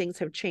many things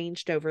have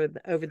changed over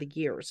the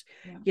years.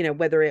 Yeah. You know,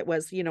 whether it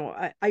was, you know,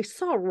 I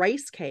saw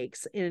rice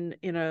cakes in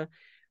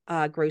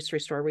a grocery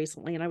store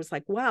recently, and I was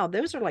like, wow,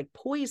 those are like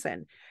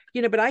poison.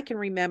 You know, but I can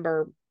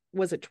remember,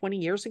 was it 20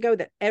 years ago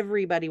that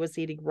everybody was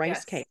eating rice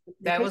Yes. cakes? They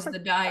That taste was like the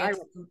diet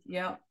syrup. food.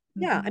 Yeah.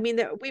 Yeah, I Mhm. mean,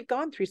 we've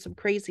gone through some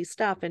crazy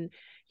stuff, and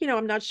you know,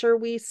 I'm not sure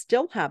we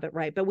still have it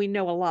right, but we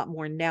know a lot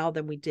more now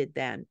than we did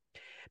then.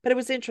 But it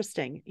was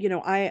interesting. You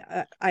know,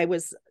 I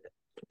was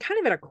kind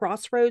of at a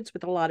crossroads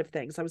with a lot of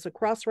things. I was at a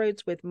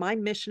crossroads with my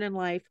mission in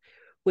life,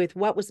 with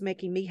what was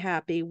making me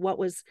happy, what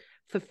was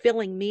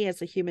fulfilling me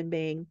as a human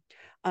being.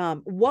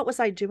 What was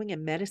I doing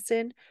in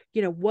medicine?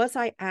 You know, was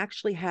I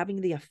actually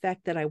having the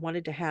effect that I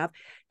wanted to have?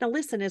 Now,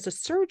 listen, as a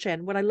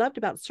surgeon, what I loved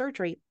about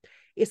surgery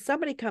is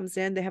somebody comes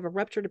in, they have a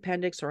ruptured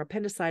appendix or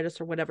appendicitis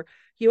or whatever.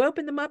 You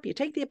open them up, you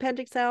take the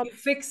appendix out, You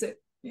fix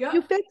it. you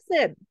Yeah.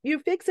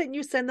 fix it, and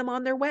you send them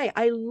on their way.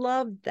 I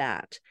love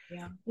that.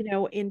 Yeah. You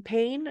know, in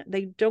pain,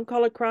 they don't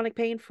call it chronic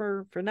pain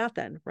for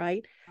nothing,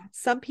 right?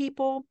 Some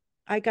people,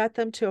 I got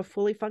them to a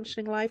fully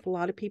functioning life. A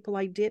lot of people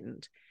I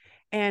didn't.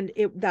 And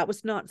that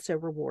was not so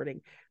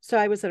rewarding. So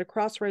I was at a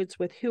crossroads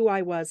with who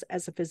I was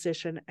as a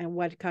physician and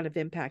what kind of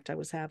impact I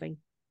was having.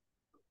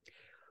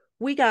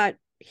 We got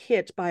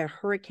hit by a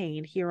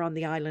hurricane here on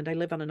the island. I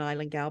live on an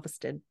island,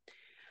 Galveston.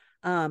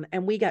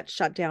 And we got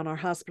shut down. Our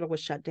hospital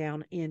was shut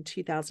down in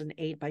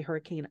 2008 by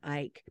Hurricane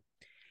Ike.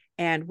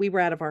 And we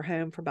were out of our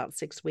home for about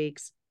 6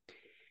 weeks.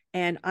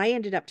 And I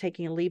ended up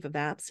taking a leave of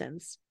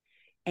absence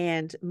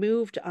and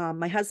moved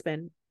my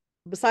husband,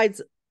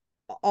 besides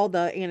all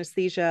the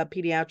anesthesia,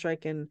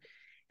 pediatric, and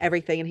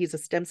everything. And he's a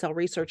stem cell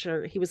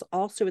researcher. He was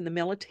also in the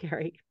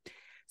military.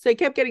 So he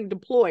kept getting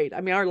deployed.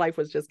 I mean, our life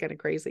was just kind of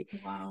crazy.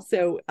 Wow.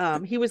 So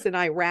he was in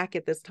Iraq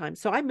at this time.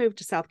 So I moved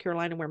to South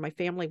Carolina where my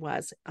family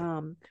was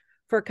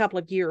for a couple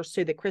of years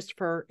so that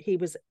Christopher, he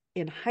was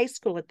in high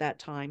school at that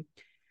time.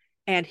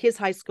 And his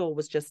high school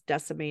was just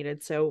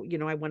decimated. So, you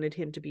know, I wanted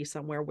him to be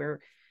somewhere where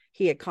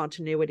he had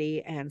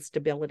continuity and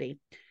stability.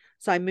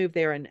 So I moved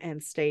there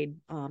and stayed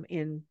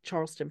in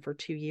Charleston for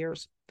 2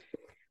 years.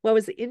 What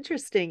was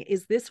interesting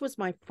is this was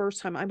my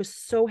first time. I was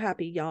so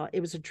happy, y'all. It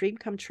was a dream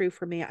come true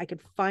for me. I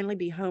could finally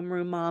be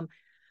homeroom mom.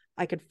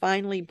 I could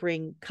finally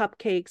bring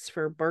cupcakes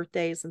for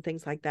birthdays and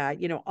things like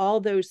that. You know, all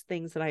those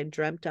things that I had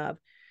dreamt of,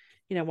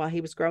 you know, while he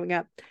was growing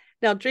up.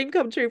 Now, dream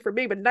come true for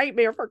me, but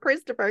nightmare for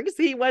Christopher because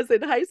he was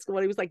in high school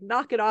and he was like,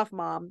 knock it off,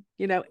 mom.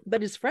 You know,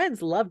 but his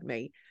friends loved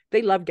me.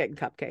 They loved getting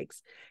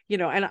cupcakes, you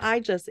know, and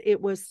it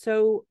was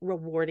so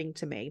rewarding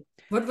to me.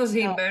 What was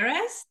he Now,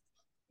 embarrassed?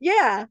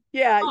 yeah,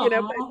 yeah, you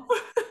know, but Oh,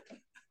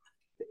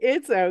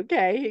 it's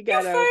okay. He you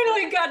got over it.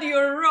 finally got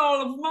your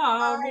role of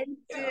mom. I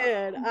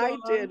Oh,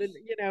 did, and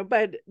you know,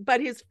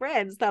 but his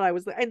friends thought I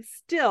was, and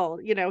still,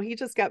 you know, he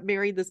just got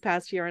married this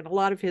past year, and a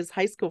lot of his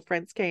high school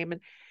friends came,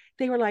 and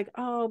they were like,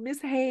 "Oh, Miss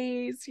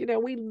Hayes, you know,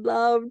 we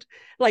loved."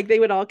 Like they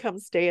would all come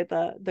stay at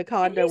the and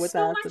condo he's with so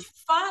us. much And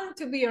fun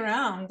to be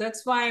around.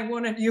 That's why I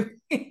wanted you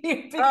here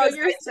oh, because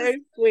you're I so just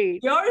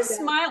sweet. your Yeah.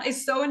 smile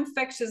is so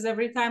infectious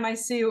every time I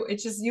see you.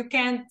 It's just you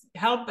can't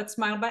help but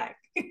smile back.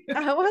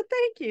 Oh, well,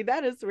 thank you.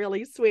 That is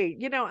really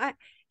sweet. You know,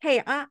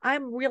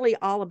 I'm really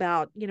all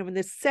about, you know, in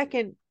this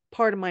second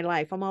part of my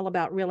life, I'm all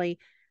about really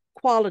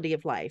quality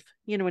of life,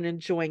 you know, and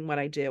enjoying what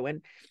I do.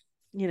 And,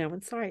 you know,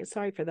 and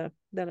sorry for that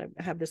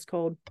I have this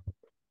cold.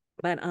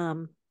 But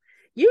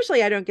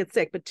usually I don't get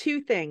sick. But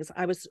two things.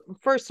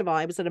 First of all,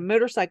 I was at a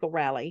motorcycle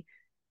rally.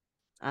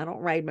 I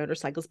don't ride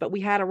motorcycles, but we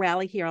had a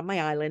rally here on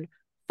my island,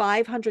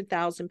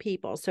 500,000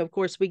 people. So of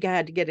course we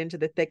had to get into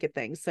the thick of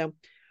things. So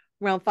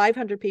around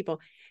 500 people.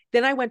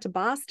 Then I went to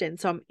Boston.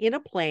 So I'm in a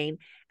plane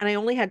and I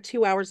only had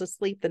 2 hours of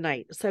sleep the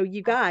night. So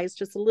you guys,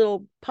 just a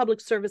little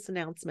public service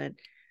announcement.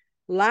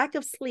 Lack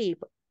of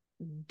sleep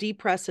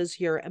depresses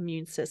your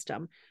immune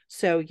system.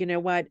 So you know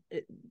what?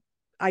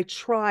 I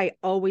try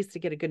always to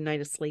get a good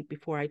night of sleep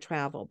before I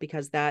travel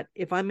because that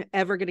if I'm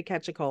ever going to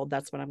catch a cold,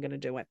 that's when I'm going to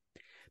do it.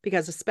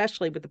 because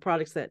especially with the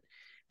products that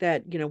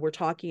we're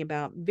talking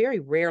about, very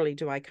rarely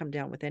do I come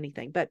down with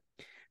anything, but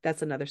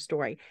that's another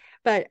story.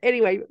 But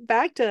anyway,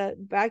 back to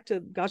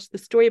gosh, the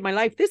story of my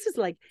life. This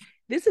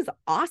is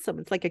awesome.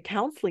 It's like a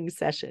counseling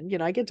session.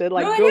 I get to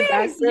like No, it go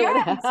back is, through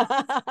yes.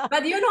 it.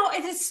 But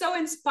it is so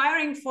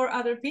inspiring for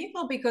other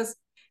people, because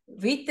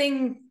we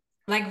think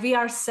like we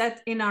are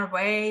set in our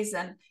ways,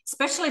 and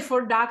especially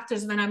for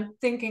doctors, when I'm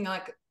thinking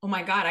like, oh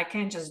my God, I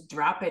can't just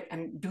drop it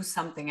and do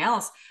something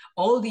else.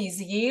 All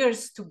these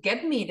years to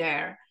get me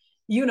there,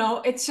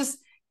 it's just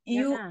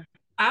Yeah.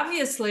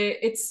 obviously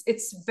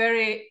it's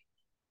very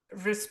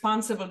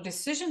responsible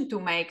decision to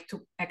make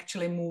to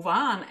actually move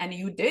on, and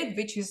you did,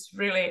 which is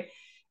really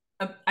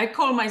I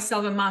call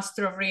myself a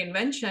master of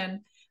reinvention,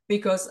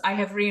 because I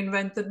have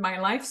reinvented my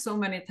life so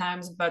many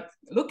times. But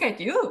look at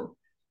you.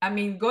 I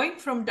mean, going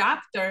from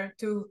doctor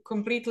to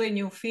completely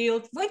new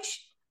field,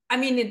 which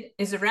it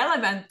is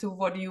relevant to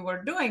what you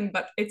were doing,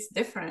 but it's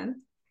different.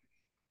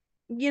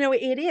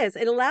 It is.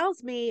 It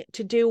allows me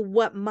to do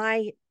what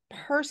my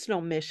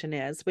personal mission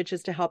is, which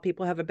is to help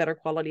people have a better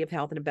quality of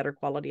health and a better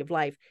quality of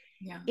life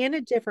in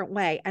a different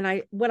way.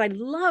 And what I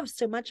love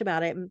so much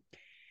about it,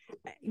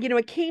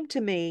 it came to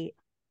me,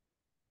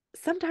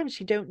 sometimes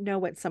you don't know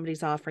what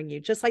somebody's offering you.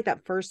 Just like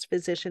that first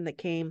physician that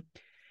came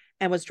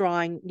and was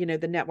drawing,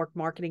 the network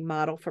marketing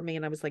model for me.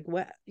 And I was like,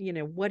 what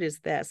is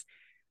this?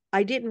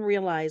 I didn't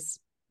realize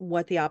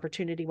what the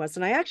opportunity was.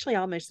 And I actually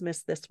almost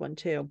missed this one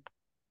too,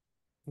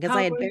 because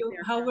I had been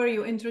there. How were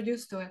you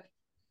introduced to it?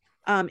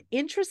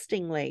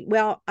 Interestingly,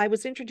 well, I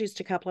was introduced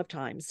a couple of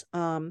times.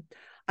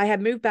 I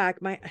had moved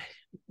back my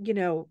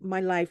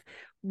life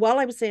while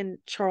I was in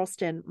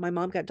Charleston. My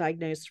mom got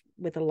diagnosed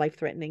with a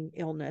life-threatening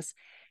illness,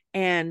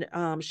 and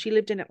she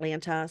lived in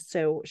Atlanta.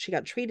 So she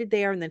got treated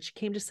there. And then she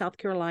came to South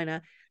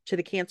Carolina to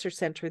the cancer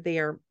center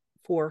there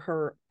for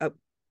her,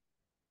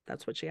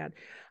 that's what she had,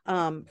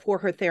 for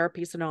her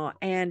therapies and all.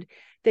 And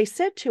they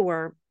said to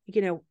her,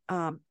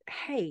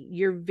 hey,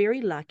 you're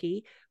very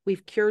lucky.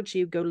 We've cured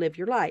you. Go live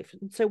your life.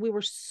 And so we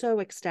were so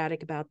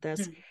ecstatic about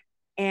this.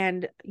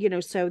 And,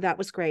 so that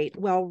was great.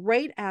 Well,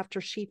 right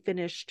after she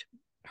finished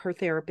her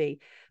therapy,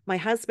 my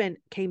husband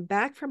came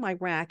back from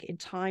Iraq in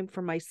time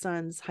for my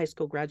son's high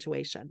school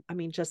graduation. I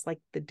mean, just like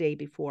the day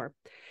before.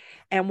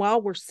 And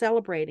while we're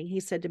celebrating, he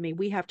said to me,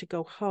 we have to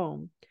go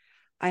home.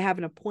 I have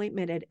an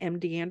appointment at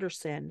MD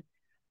Anderson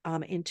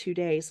in 2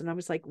 days. And I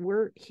was like,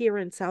 we're here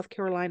in South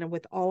Carolina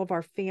with all of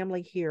our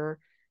family here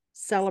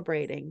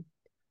celebrating.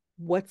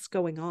 What's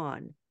going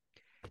on?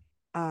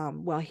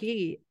 Well,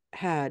 he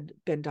had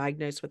been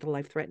diagnosed with a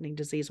life-threatening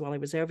disease while he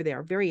was over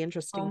there. Very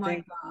interesting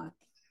thing. Oh my God.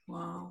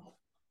 Wow.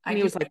 And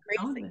he was like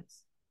crazy.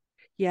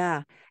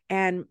 Yeah.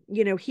 And,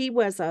 he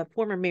was a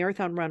former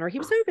marathon runner. He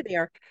was over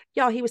there.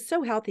 Yeah, he was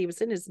so healthy. He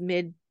was in his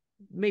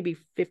maybe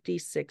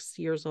 56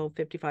 years old,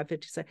 55,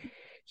 56.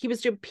 He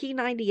was doing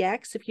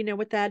P90X, if you know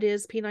what that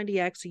is,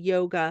 P90X,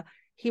 yoga.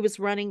 He was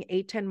running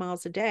 8-10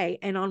 miles a day.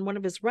 And on one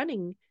of his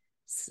running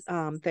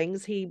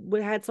things, he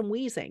had some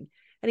wheezing,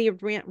 and he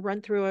had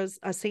run through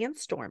a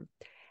sandstorm.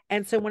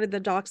 And so one of the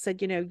docs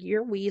said,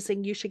 you're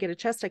wheezing, you should get a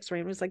chest x-ray.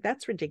 And I was like,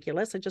 that's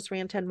ridiculous. I just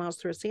ran 10 miles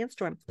through a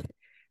sandstorm.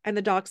 And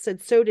the doc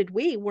said, so did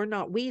we. We're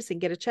not wheezing.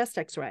 Get a chest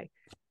x-ray.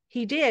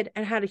 He did,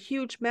 and had a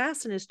huge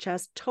mass in his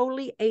chest,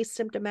 totally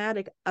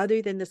asymptomatic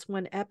other than this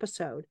one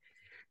episode.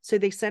 So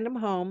they send him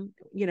home.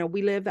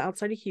 We live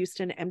outside of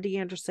Houston, MD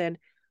Anderson,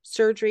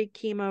 surgery,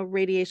 chemo,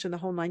 radiation, the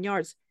whole 9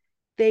 yards.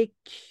 They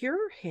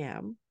cure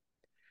him,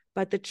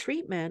 but the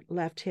treatment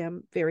left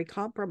him very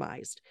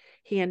compromised.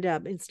 He ended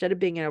up, instead of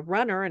being a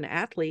runner, an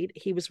athlete,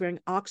 he was wearing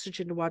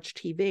oxygen to watch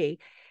TV,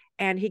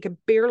 and he could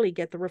barely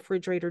get the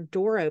refrigerator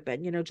door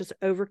open. Just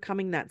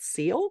overcoming that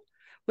seal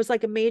was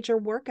like a major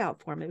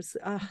workout for him.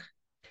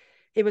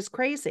 It was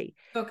crazy.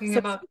 Talking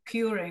about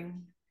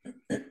curing.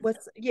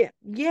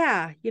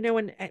 Yeah.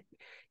 And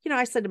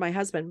I said to my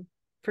husband,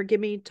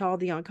 forgive me to all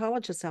the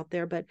oncologists out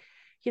there, but,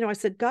 I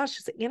said, gosh,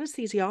 as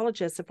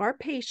anesthesiologists, if our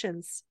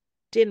patients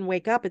didn't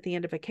wake up at the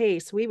end of a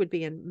case, we would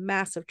be in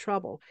massive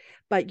trouble.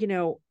 But,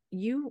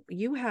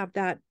 you have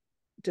that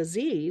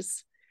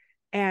disease,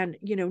 and,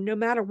 no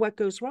matter what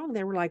goes wrong,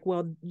 they were like,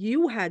 well,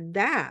 you had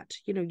that,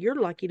 you're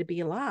lucky to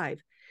be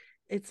alive.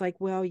 It's like,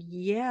 well,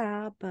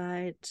 yeah,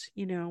 but,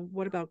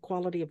 what about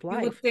quality of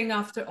life? You would think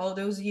after all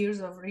those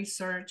years of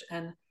research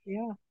and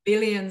yeah,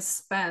 billions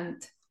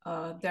spent,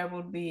 there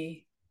would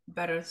be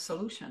better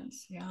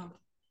solutions. Yeah.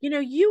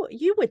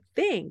 You would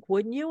think,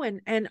 wouldn't you?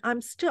 And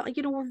I'm still,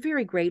 we're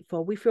very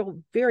grateful. We feel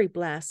very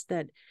blessed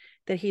that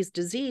he's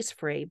disease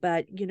free.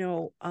 But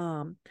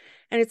and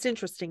it's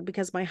interesting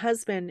because my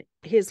husband,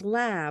 his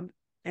lab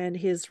and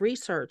his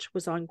research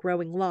was on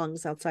growing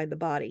lungs outside the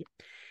body.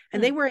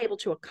 And they were able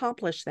to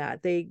accomplish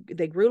that. They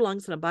grew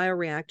lungs in a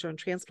bioreactor and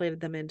transplanted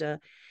them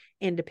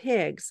into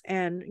pigs.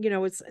 And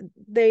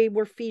they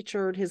were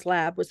featured. His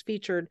lab was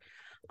featured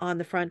on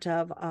the front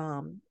of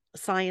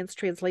Science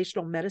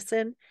Translational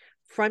Medicine,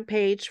 front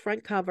page,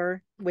 front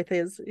cover, with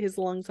his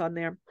lungs on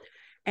there.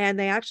 And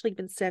they actually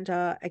even sent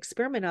a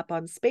experiment up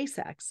on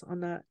SpaceX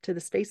to the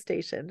space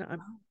station. I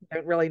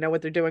don't really know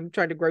what they're doing,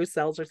 trying to grow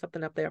cells or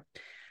something up there.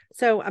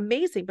 So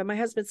amazing. But my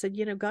husband said,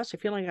 gosh, I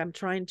feel like I'm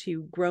trying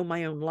to grow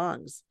my own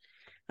lungs.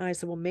 And I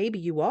said, well, maybe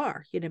you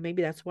are,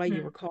 maybe that's why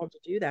you were called to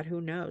do that.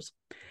 Who knows?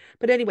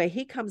 But anyway,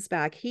 he comes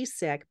back, he's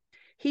sick.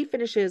 He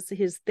finishes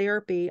his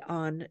therapy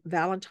on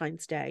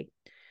Valentine's Day.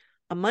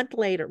 A month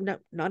later, no,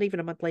 not even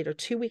a month later,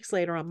 2 weeks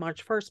later on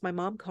March 1st, my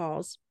mom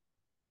calls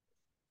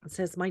and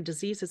says, my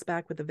disease is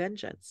back with a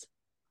vengeance.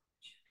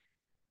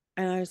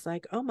 And I was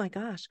like, oh my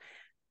gosh.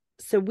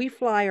 So we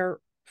fly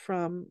her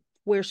from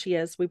where she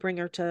is. We bring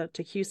her to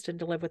Houston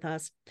to live with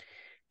us.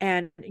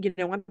 And,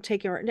 I'm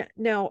taking her.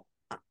 Now,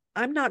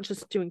 I'm not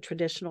just doing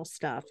traditional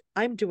stuff.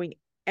 I'm doing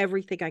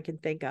everything I can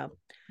think of.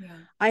 Yeah.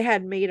 I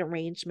had made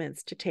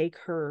arrangements to take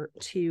her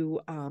to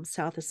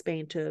south of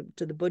Spain to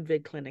the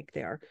Budvid clinic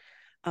there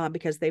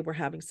because they were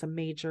having some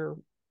major,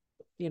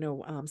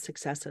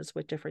 successes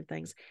with different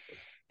things.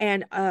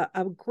 And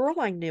a girl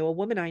I knew, a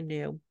woman I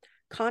knew,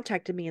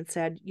 contacted me and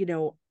said,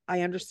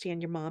 I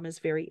understand your mom is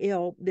very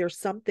ill. There's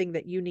something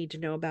that you need to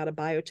know about a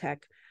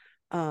biotech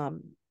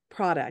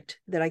product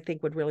that I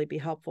think would really be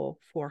helpful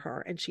for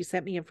her. And she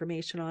sent me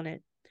information on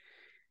it.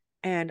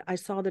 And I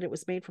saw that it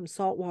was made from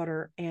salt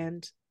water,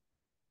 and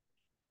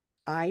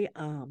I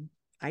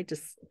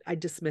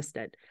dismissed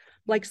it.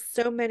 Like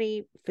so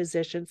many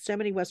physicians, so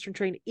many Western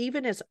trained,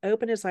 even as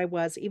open as I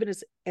was, even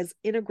as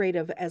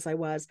integrative as I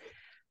was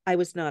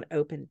not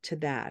open to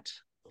that.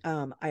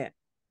 I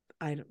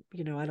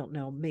don't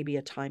know, maybe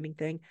a timing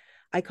thing.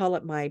 I call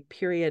it my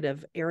period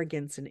of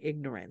arrogance and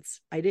ignorance.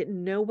 I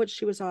didn't know what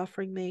she was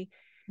offering me,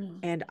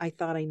 and I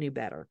thought I knew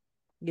better.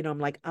 I'm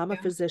like, I'm a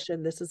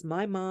physician. This is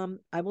my mom.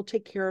 I will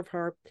take care of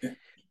her.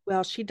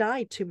 Well, she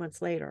died 2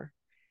 months later.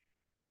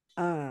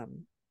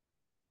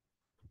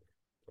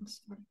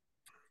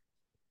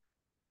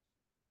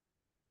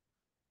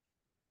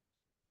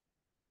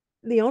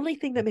 The only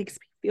thing that makes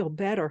me feel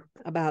better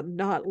about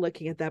not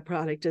looking at that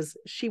product is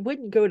she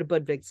wouldn't go to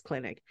Budwig's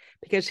clinic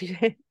because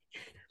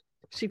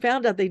she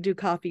found out they do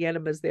coffee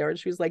enemas there, and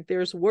she was like,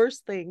 there's worse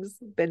things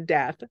than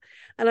death.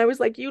 And I was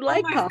like, you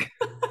like coffee?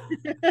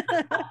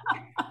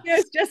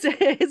 Yeah,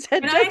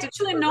 and I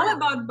actually know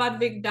about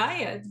Budwig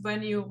diet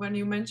when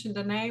you mentioned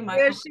the name.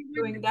 I was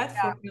doing that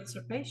for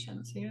cancer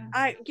patients.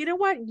 Yeah. You know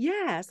what?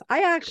 Yes,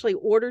 I actually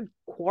ordered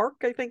Quark,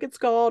 I think it's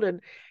called, and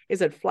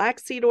is it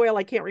flaxseed oil?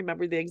 I can't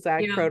remember the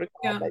exact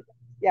protocol, but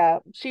yeah,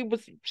 she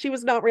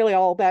was not really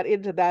all that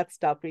into that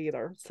stuff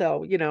either.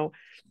 So,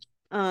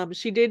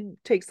 she did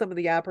take some of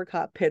the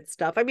apricot pit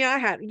stuff. I mean,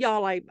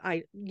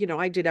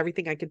 I did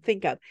everything I could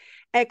think of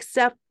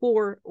except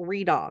for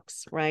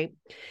redox, right?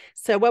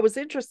 So what was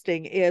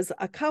interesting is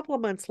a couple of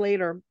months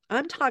later,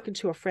 I'm talking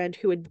to a friend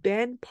who had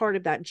been part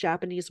of that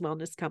Japanese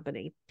wellness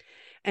company,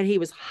 and he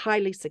was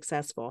highly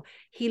successful.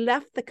 He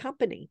left the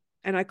company,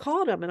 and I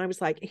called him and I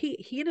was like,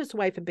 he and his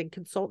wife had been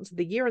consultants of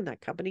the year in that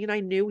company. And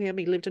I knew him.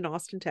 He lived in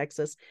Austin,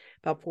 Texas,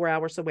 about 4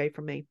 hours away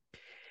from me.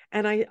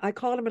 And I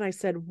called him and I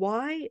said,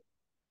 why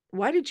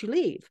did you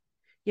leave?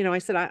 I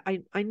said,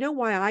 I know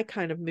why I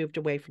kind of moved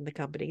away from the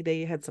company.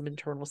 They had some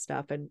internal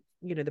stuff, and,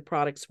 the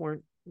products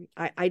weren't,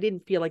 I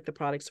didn't feel like the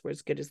products were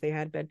as good as they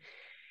had been.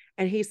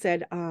 And he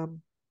said,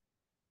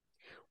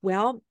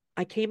 well,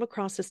 I came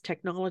across this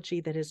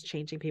technology that is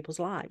changing people's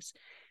lives.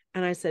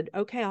 And I said,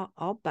 okay,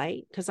 I'll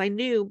bite, because I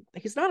knew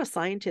he's not a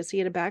scientist. He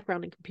had a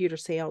background in computer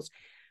sales,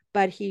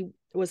 but he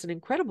was an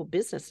incredible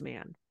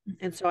businessman.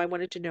 And so I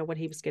wanted to know what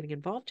he was getting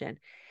involved in.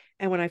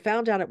 And when I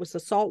found out it was the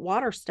salt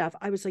water stuff,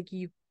 I was like,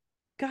 you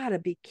gotta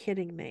be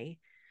kidding me.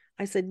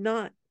 I said,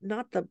 not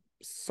the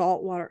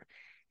salt water.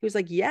 He was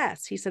like,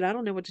 yes. He said, I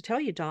don't know what to tell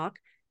you, doc.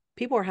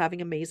 People are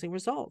having amazing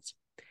results.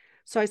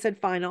 So I said,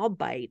 fine, I'll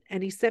bite.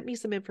 And he sent me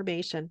some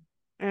information.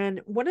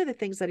 And one of the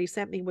things that he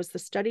sent me was the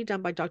study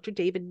done by Dr.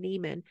 David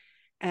Neiman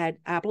at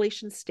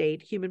Appalachian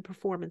State Human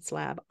Performance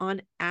Lab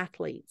on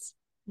athletes.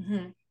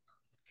 Mm-hmm.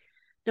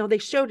 Now, they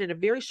showed in a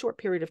very short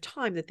period of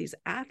time that these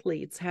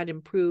athletes had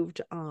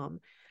improved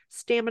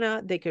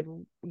stamina. They could,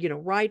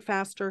 ride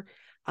faster.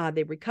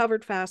 They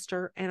recovered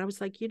faster. And I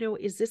was like,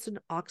 is this an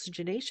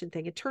oxygenation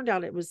thing? It turned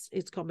out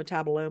it's called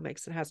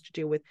metabolomics. It has to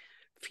do with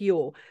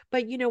fuel.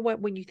 But you know what,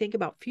 when you think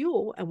about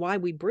fuel and why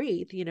we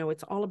breathe,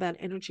 it's all about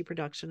energy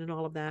production and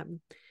all of that.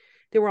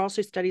 There were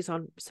also studies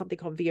on something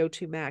called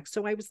VO2 max.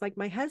 So I was like,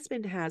 my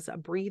husband has a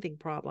breathing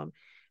problem,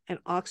 an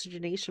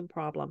oxygenation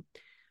problem.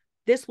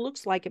 This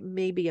looks like it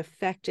may be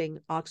affecting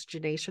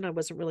oxygenation. I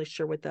wasn't really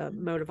sure what the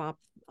mode of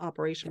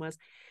operation was.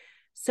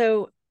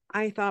 So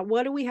I thought,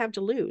 what do we have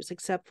to lose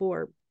except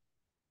for,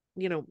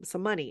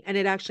 some money? And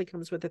it actually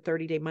comes with a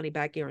 30-day money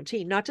back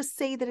guarantee. Not to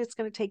say that it's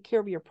going to take care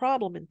of your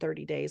problem in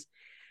 30 days,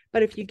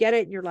 but if you get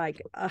it and you're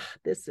like,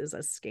 this is a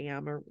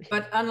scam.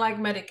 But unlike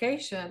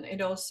medication,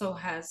 it also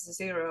has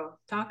zero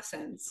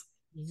toxins.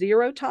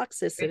 Zero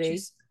toxicity. Which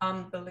is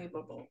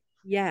unbelievable.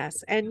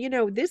 Yes. And,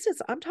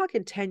 I'm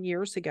talking 10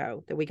 years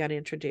ago that we got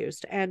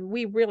introduced, and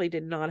we really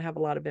did not have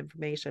a lot of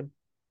information.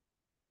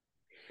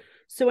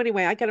 So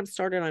anyway, I got him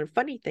started on. A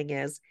funny thing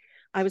is,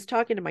 I was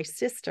talking to my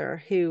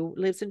sister who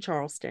lives in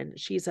Charleston.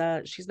 She's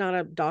not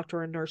a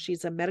doctor or nurse.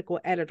 She's a medical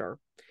editor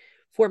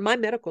for my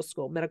medical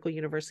school, Medical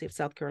University of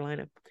South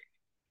Carolina.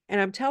 And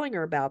I'm telling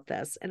her about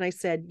this. And I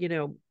said,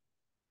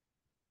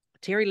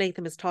 Terry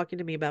Latham is talking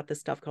to me about this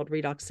stuff called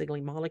redox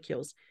signaling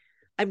molecules.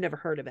 I've never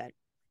heard of it.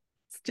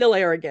 Still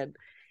arrogant.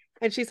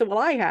 And she said, well,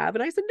 I have.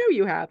 And I said, no,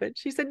 you haven't.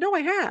 She said, no,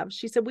 I have.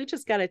 She said, we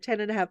just got a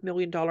 $10.5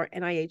 million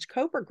NIH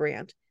COBRA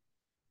grant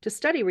to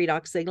study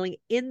redox signaling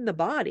in the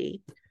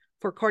body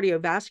for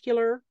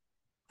cardiovascular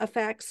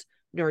effects,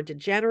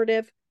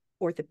 neurodegenerative,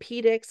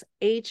 orthopedics,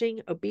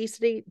 aging,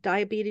 obesity,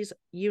 diabetes,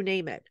 you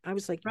name it. I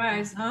was like,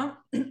 Right, huh?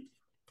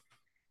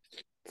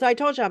 So I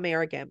told you I'm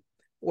arrogant,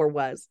 or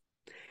was.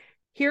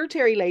 Here,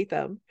 Terry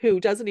Latham, who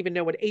doesn't even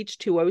know what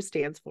H2O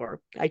stands for.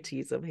 I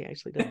tease him. He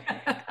actually does.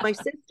 My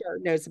sister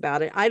knows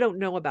about it. I don't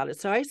know about it.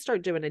 So I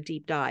started doing a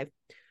deep dive.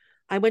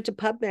 I went to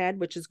PubMed,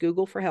 which is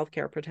Google for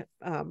healthcare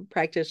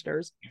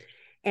practitioners.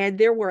 And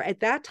there were, at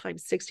that time,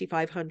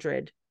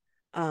 6,500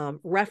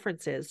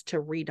 references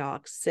to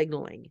redox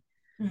signaling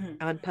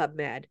on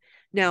PubMed.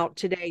 Now,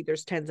 today,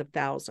 there's tens of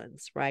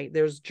thousands, right?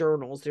 There's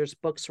journals, there's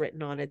books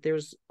written on it.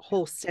 There's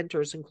whole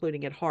centers,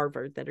 including at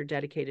Harvard, that are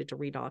dedicated to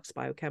redox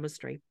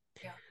biochemistry.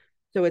 Yeah.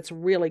 So it's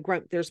really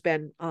grown. There's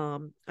been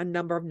a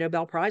number of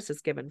Nobel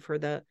Prizes given for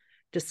the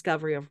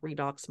discovery of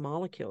redox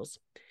molecules,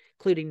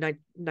 including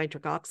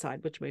nitric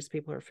oxide, which most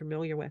people are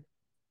familiar with.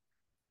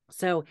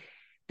 So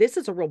this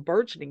is a real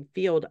burgeoning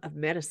field of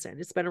medicine.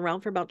 It's been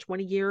around for about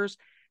 20 years,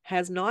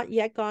 has not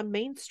yet gone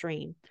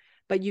mainstream.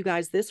 But you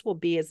guys, this will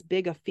be as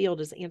big a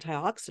field as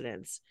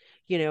antioxidants.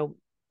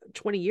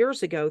 20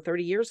 years ago,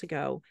 30 years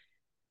ago,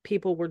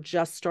 people were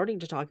just starting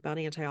to talk about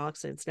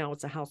antioxidants. Now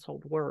it's a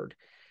household word.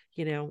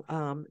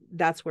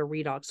 That's where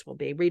redox will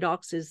be.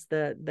 Redox is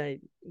the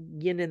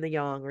yin and the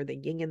yang, or the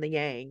yin and the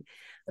yang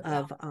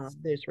of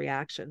those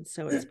reactions.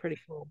 So it's pretty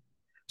cool.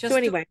 Just so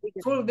anyway,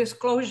 full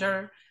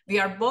disclosure, we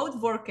are both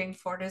working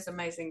for this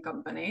amazing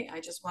company.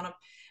 I just want to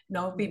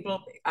know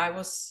people. I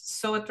was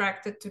so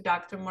attracted to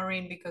Dr.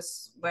 Maureen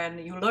because when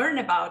you learn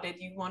about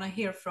it, you want to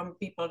hear from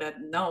people that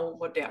know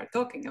what they are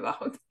talking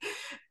about,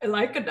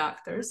 like a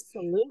doctors.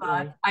 Absolutely.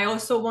 But I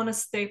also want to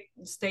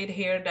state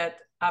here that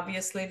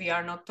obviously we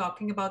are not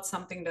talking about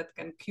something that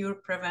can cure,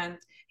 prevent,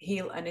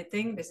 heal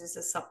anything. This is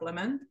a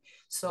supplement.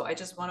 So I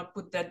just want to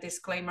put that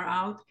disclaimer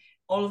out.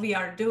 All we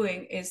are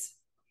doing is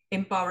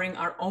empowering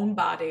our own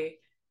body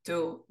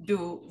to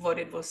do what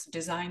it was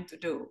designed to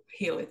do,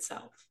 heal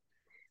itself.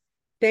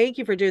 Thank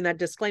you for doing that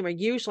disclaimer.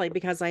 Usually,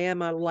 because I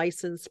am a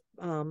licensed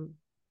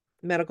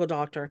medical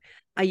doctor,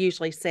 I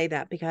usually say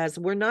that because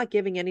we're not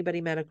giving anybody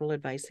medical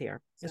advice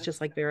here. It's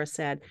just like Vera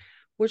said.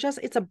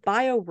 It's a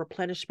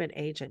bio-replenishment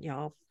agent,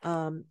 y'all.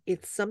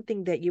 It's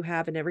something that you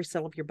have in every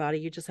cell of your body.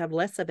 You just have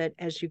less of it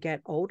as you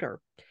get older.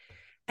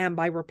 And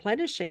by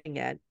replenishing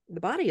it, the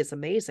body is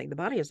amazing. The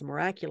body is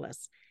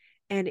miraculous.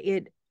 And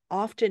it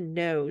often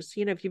knows,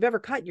 if you've ever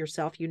cut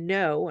yourself,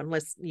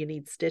 unless you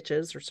need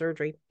stitches or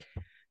surgery,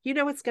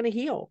 it's going to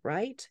heal,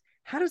 right?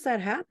 How does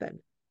that happen?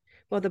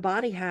 Well, the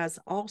body has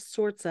all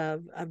sorts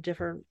of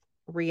different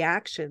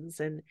reactions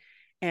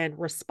and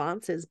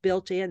responses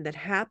built in that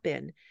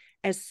happen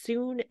as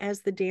soon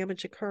as the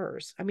damage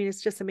occurs. I mean,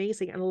 it's just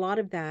amazing. And a lot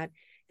of that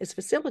is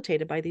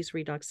facilitated by these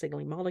redox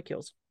signaling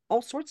molecules.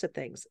 All sorts of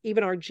things,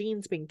 even our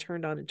genes being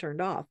turned on and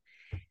turned off,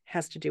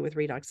 has to do with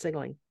redox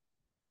signaling.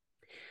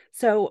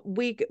 So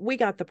we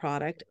got the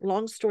product.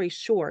 Long story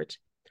short,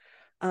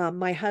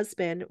 my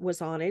husband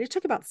was on it. It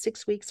took about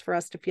 6 weeks for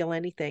us to feel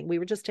anything. We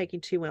were just taking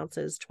 2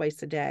 ounces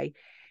twice a day.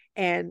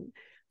 And,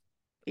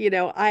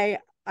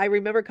 I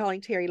remember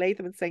calling Terry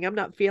Latham and saying, I'm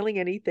not feeling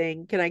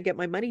anything. Can I get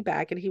my money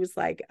back? And he was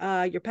like,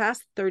 you're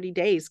past 30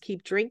 days,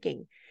 keep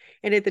drinking.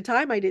 And at the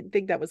time I didn't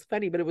think that was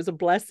funny, but it was a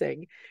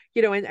blessing,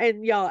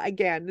 and y'all,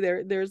 again,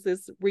 there's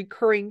this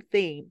recurring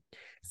theme.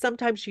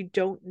 Sometimes you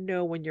don't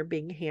know when you're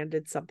being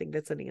handed something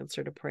that's an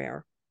answer to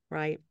prayer,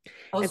 right?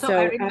 Also, so,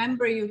 I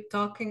remember you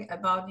talking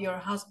about your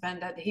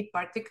husband, that he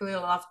particularly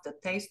loved the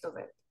taste of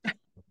it.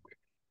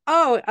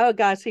 Oh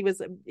gosh, he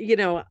was,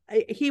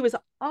 he was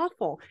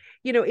awful.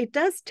 It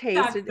does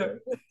taste,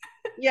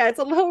 yeah, it's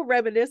a little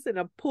reminiscent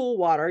of pool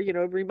water, it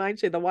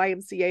reminds you of the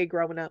YMCA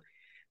growing up.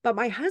 But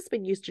my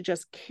husband used to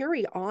just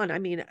carry on. I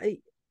mean,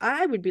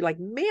 I would be like,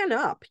 man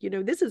up,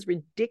 this is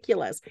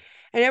ridiculous.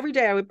 And every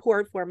day I would pour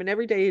it for him. And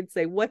every day he'd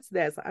say, what's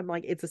this? I'm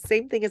like, it's the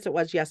same thing as it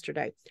was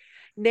yesterday.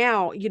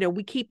 Now,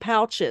 we keep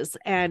pouches,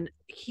 and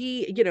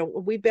he,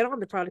 we've been on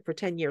the product for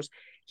 10 years.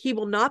 He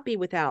will not be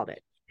without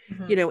it.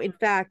 Mm-hmm. In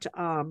fact,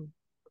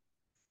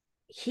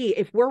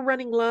 if we're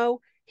running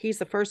low, he's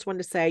the first one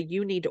to say,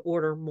 you need to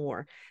order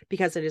more,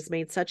 because it has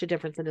made such a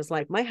difference in his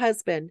life. My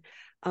husband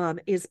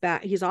is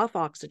back. He's off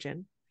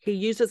oxygen. He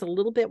uses a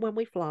little bit when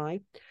we fly.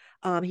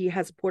 He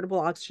has a portable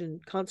oxygen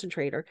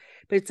concentrator,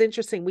 but it's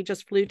interesting. We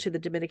just flew to the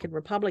Dominican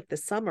Republic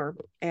this summer,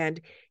 and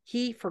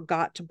he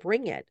forgot to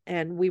bring it.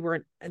 And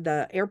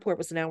the airport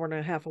was an hour and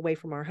a half away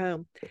from our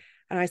home.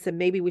 And I said,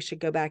 maybe we should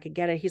go back and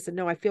get it. He said,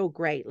 no, I feel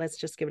great. Let's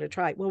just give it a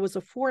try. Well, it was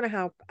a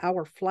 4.5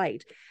 hour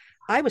flight.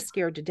 I was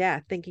scared to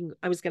death, thinking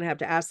I was going to have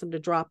to ask them to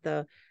drop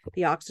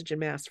the oxygen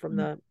mask from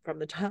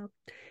the top.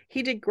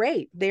 He did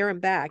great there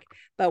and back,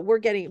 but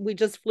we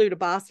just flew to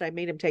Boston. I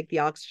made him take the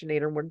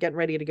oxygenator, and we're getting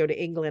ready to go to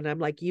England. I'm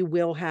like, you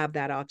will have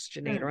that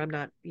oxygenator. I'm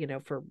not,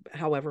 for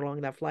however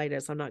long that flight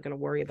is, I'm not going to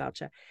worry about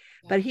you.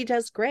 Yeah. But he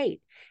does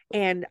great.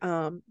 And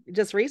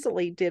just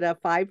recently did a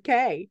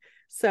 5K.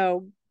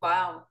 So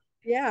wow.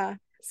 Yeah.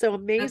 So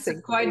amazing.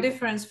 That's quite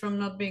difference from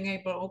not being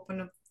able to open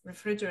a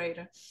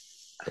refrigerator.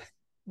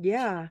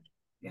 Yeah.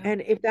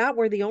 And if that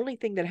were the only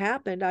thing that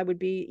happened, I would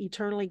be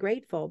eternally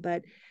grateful.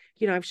 But,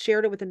 I've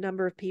shared it with a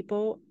number of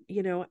people,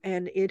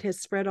 and it has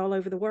spread all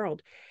over the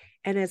world.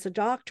 And as a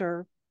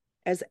doctor,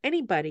 as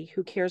anybody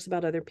who cares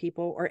about other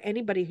people or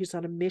anybody who's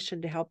on a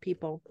mission to help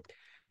people,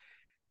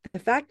 the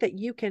fact that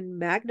you can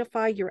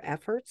magnify your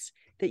efforts,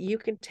 that you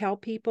can tell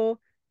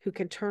people, who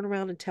can turn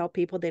around and tell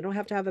people they don't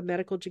have to have a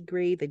medical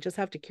degree, they just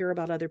have to care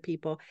about other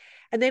people,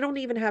 and they don't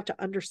even have to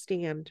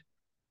understand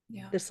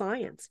the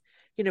science.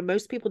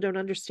 Most people don't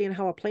understand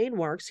how a plane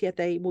works, yet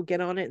they will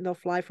get on it and they'll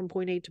fly from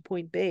point A to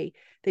point B.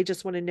 They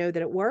just want to know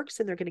that it works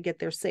and they're going to get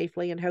there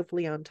safely and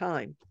hopefully on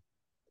time.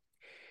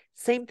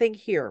 Same thing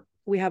here.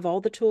 We have all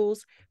the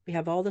tools, we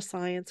have all the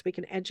science, we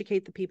can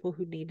educate the people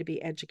who need to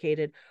be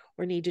educated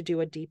or need to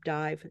do a deep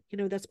dive.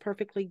 That's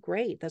perfectly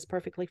great. That's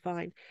perfectly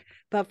fine.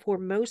 But for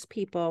most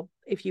people,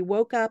 if you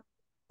woke up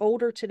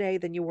older today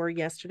than you were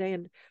yesterday,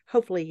 and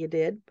hopefully you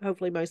did,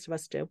 hopefully most of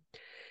us do,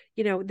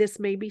 this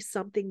may be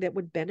something that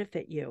would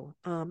benefit you.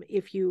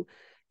 If you,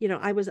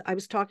 I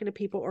was talking to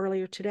people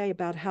earlier today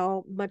about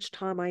how much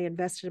time I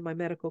invested in my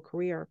medical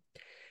career.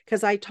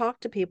 Because I talk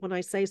to people and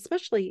I say,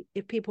 especially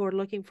if people are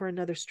looking for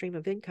another stream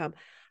of income,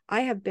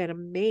 I have been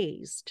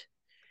amazed.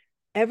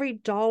 Every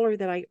dollar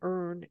that I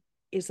earn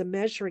is a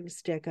measuring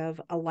stick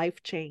of a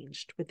life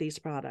changed with these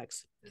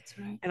products. That's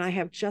right. And I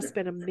have just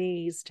been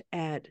amazed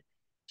at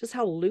just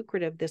how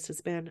lucrative this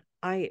has been.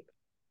 I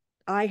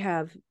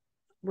have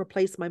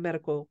replaced my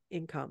medical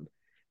income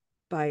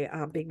by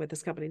being with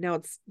this company. Now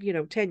it's,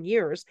 10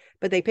 years,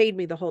 but they paid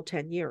me the whole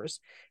 10 years,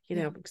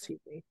 excuse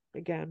me,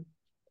 again.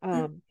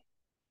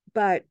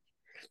 But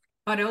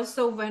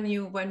also when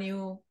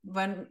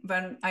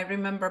I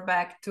remember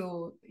back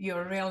to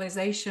your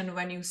realization,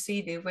 when you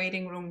see the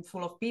waiting room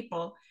full of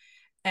people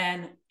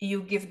and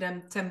you give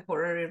them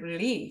temporary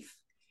relief,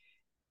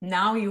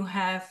 now you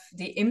have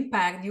the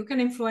impact. You can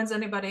influence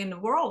anybody in the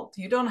world.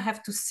 You don't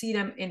have to see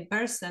them in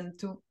person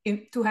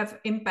to have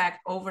impact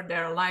over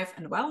their life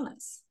and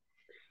wellness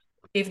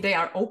if they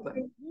are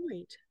open.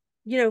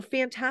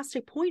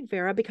 Fantastic point,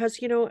 Vera, because,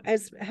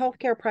 as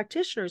healthcare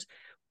practitioners,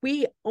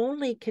 we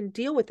only can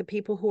deal with the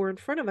people who are in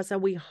front of us,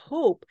 and we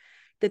hope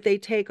that they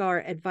take our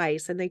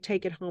advice and they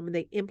take it home and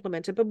they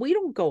implement it, but we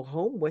don't go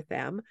home with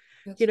them.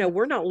 That's right.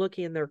 We're not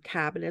looking in their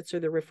cabinets or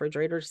the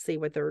refrigerator to see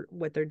what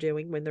they're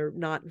doing when they're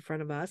not in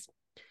front of us.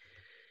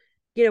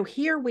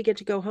 Here we get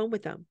to go home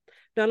with them.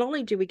 Not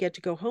only do we get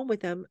to go home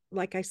with them,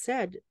 like I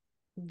said,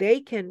 they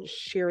can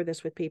share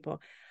this with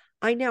people.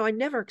 I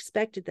never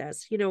expected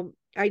this.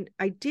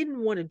 I didn't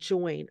want to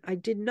join. I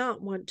did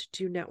not want to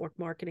do network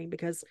marketing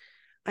because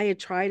I had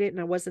tried it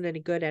and I wasn't any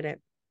good at it.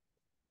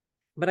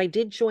 But I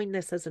did join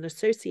this as an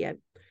associate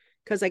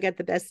because I got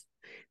the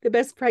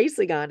best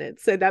pricing on it.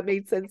 So that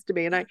made sense to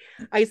me. And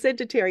I said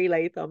to Terry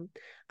Latham,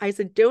 I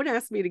said, don't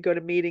ask me to go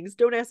to meetings.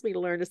 Don't ask me to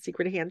learn a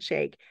secret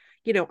handshake.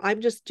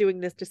 I'm just doing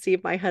this to see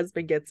if my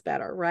husband gets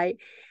better. Right.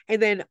 And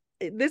then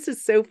this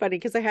is so funny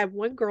because I have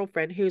one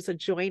girlfriend who's a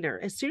joiner.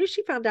 As soon as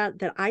she found out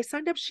that I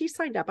signed up, she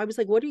signed up. I was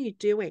like, what are you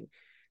doing?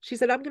 She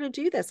said, I'm going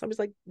to do this. I was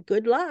like,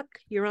 good luck.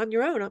 You're on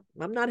your own.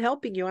 I'm not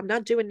helping you. I'm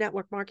not doing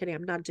network marketing.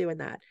 I'm not doing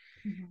that.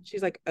 Mm-hmm.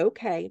 She's like,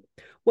 okay.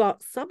 Well,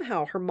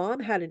 somehow her mom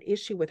had an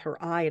issue with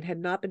her eye and had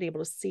not been able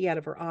to see out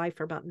of her eye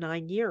for about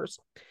 9 years.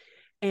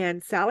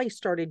 And Sally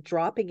started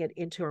dropping it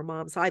into her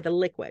mom's eye,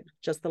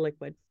 just the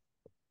liquid.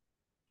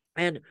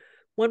 And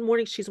one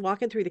morning she's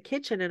walking through the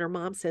kitchen and her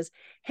mom says,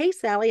 hey,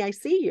 Sally, I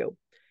see you.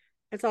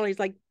 And Sally's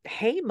like,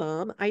 hey,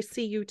 Mom, I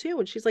see you too.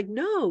 And she's like,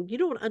 no, you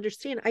don't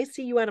understand. I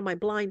see you out of my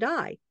blind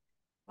eye.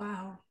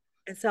 Wow.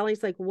 And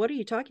Sally's like, what are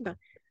you talking about?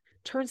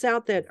 Turns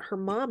out that her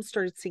mom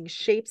started seeing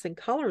shapes and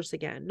colors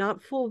again,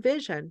 not full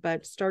vision,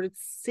 but started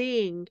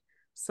seeing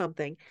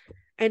something.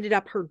 Ended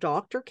up her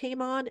doctor came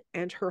on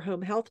and her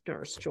home health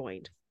nurse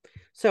joined.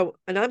 So,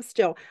 and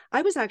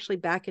I was actually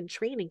back in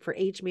training for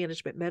age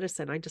management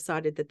medicine. I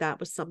decided that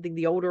was something,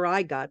 the older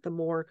I got, the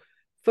more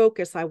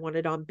focus I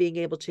wanted on being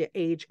able to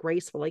age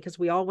gracefully, because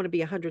we all want to be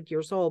 100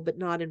 years old, but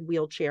not in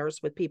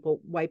wheelchairs with people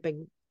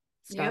wiping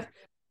stuff.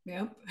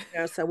 Yep.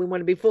 So we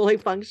want to be fully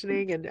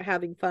functioning and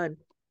having fun.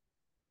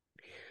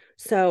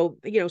 So,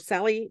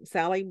 Sally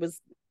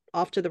was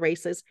off to the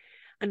races.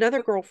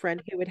 Another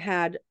girlfriend who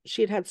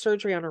she had had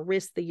surgery on her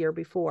wrist the year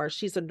before.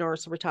 She's a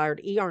nurse, a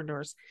retired ER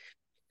nurse.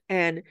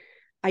 And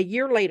a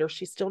year later,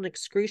 she's still in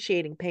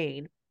excruciating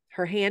pain.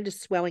 Her hand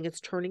is swelling.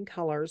 It's turning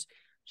colors.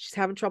 She's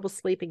having trouble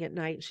sleeping at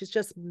night. She's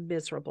just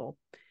miserable.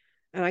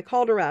 And I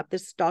called her up,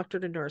 this doctor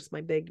to nurse,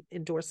 my big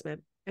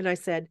endorsement. And I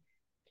said,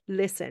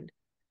 listen,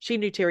 she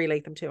knew Terry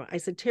Latham too. I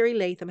said, Terry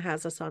Latham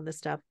has us on this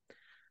stuff.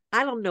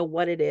 I don't know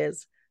what it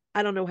is.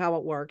 I don't know how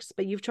it works,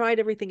 but you've tried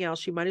everything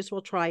else. You might as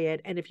well try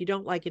it. And if you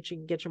don't like it, you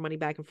can get your money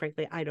back. And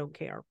frankly, I don't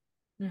care.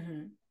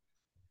 Mm-hmm.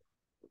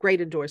 Great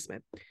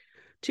endorsement.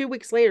 2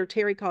 weeks later,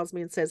 Terry calls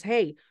me and says,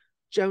 hey,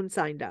 Joan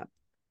signed up.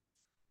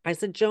 I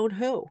said, Joan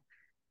who?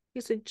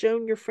 He said,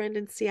 Joan, your friend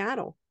in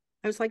Seattle.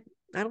 I was like,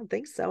 I don't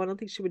think so. I don't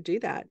think she would do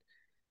that.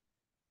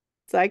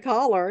 So I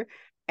call her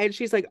and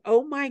she's like,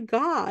 oh my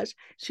gosh.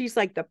 She's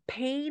like, the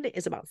pain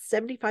is about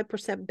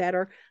 75%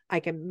 better. I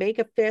can make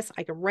a fist.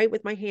 I can write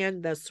with my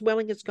hand. The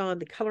swelling is gone.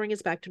 The coloring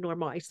is back to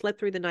normal. I slept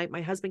through the night.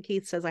 My husband,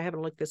 Keith, says I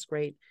haven't looked this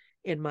great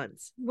in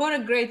months. What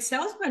a great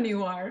salesman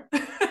you are.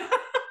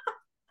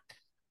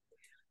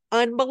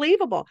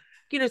 Unbelievable.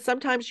 You know,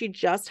 sometimes you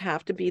just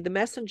have to be the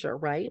messenger,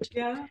 right?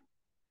 Yeah.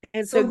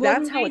 And So so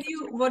that's how it.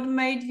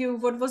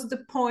 what was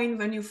the point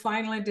when you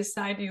finally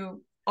decide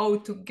you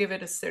ought to give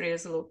it a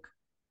serious look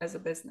as a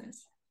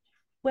business?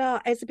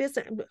 Well, as a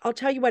business, I'll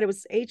tell you what, it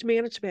was age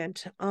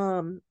management.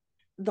 The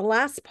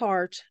last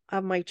part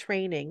of my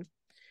training,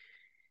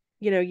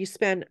 you know, you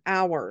spend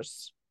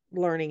hours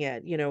learning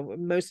it, you know,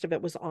 most of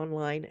it was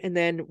online. And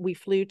then we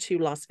flew to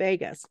Las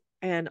Vegas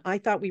and I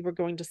thought we were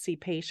going to see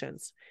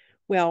patients.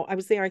 Well, I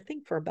was there, I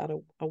think, for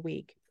about a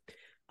week.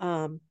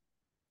 Um,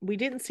 we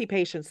didn't see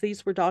patients.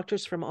 These were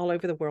doctors from all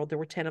over the world. There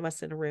were 10 of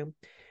us in a room.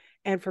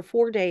 And for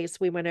 4 days,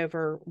 we went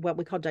over what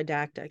we call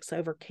didactics,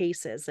 over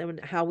cases and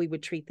how we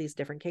would treat these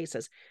different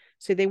cases.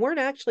 So they weren't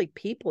actually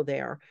people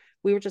there.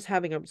 We were just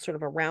having a sort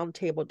of a round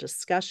table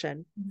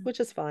discussion, which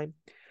is fine.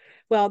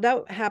 Well,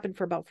 that happened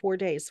for about 4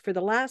 days. For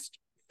the last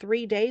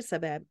 3 days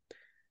of it,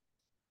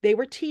 they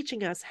were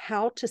teaching us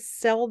how to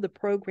sell the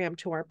program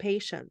to our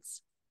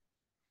patients.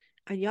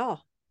 And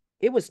y'all,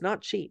 it was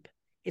not cheap.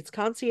 It's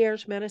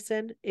concierge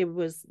medicine.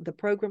 The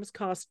programs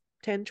cost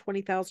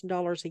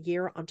 $10,000-$20,000 a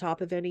year on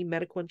top of any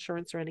medical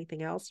insurance or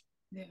anything else.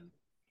 Yeah.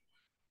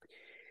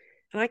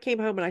 And I came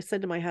home and I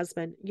said to my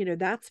husband, you know,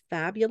 that's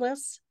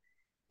fabulous.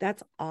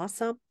 That's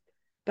awesome.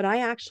 But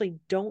I actually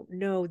don't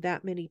know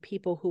that many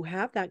people who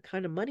have that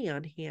kind of money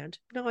on hand.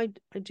 No, I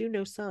do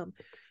know some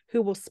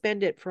who will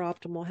spend it for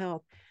optimal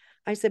health.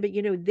 I said, but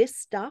you know, this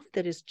stuff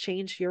that has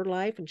changed your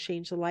life and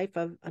changed the life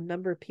of a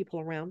number of people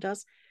around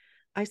us,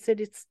 I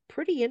said, it's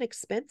pretty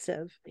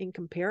inexpensive in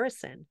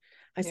comparison.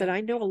 I said,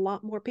 I know a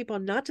lot more people.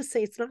 And not to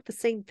say it's not the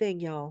same thing,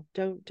 y'all.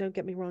 Don't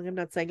get me wrong. I'm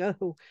not saying,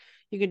 oh,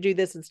 you can do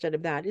this instead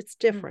of that. It's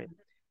different.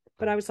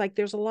 But I was like,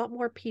 there's a lot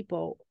more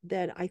people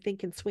that I think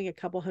can swing a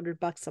couple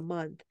 $100 a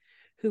month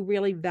who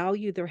really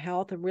value their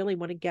health and really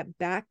want to get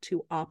back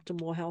to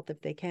optimal health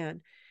if they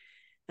can.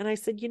 And I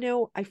said, you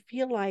know, I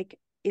feel like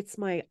it's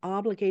my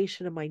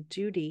obligation and my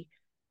duty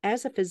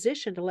as a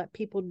physician to let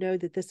people know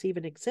that this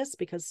even exists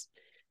because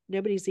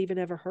nobody's even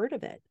ever heard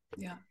of it.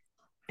 Yeah.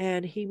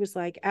 And he was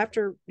like,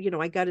 after, you know,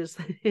 I got his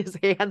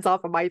hands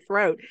off of my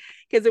throat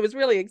because it was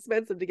really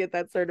expensive to get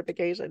that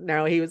certification.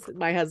 No,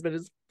 my husband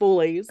is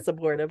fully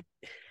supportive.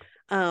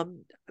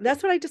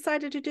 That's what I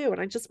decided to do. And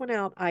I just went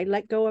out, I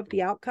let go of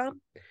the outcome.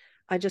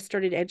 I just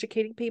started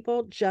educating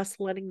people, just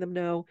letting them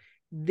know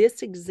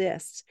this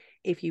exists.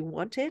 If you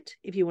want it,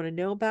 if you want to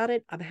know about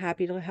it, I'm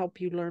happy to help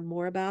you learn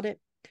more about it.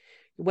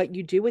 What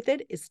you do with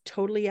it is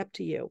totally up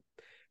to you.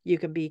 You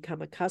can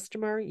become a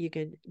customer, you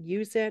can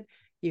use it,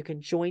 you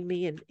can join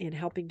me in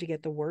helping to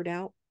get the word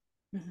out.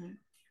 Mm-hmm.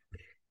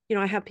 You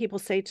know, I have people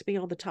say to me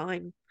all the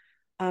time,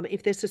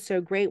 if this is so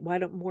great, why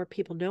don't more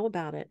people know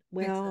about it?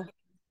 Well, exactly.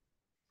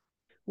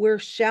 We're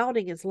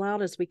shouting as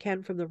loud as we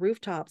can from the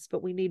rooftops,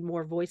 but we need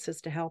more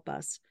voices to help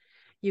us.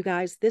 You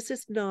guys, this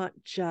is not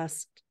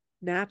just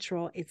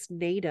natural, it's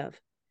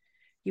native.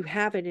 You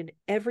have it in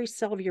every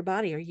cell of your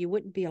body or you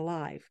wouldn't be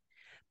alive.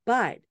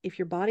 But if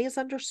your body is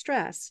under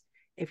stress,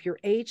 if you're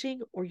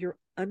aging or you're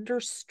under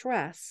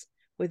stress,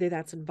 whether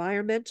that's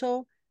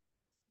environmental,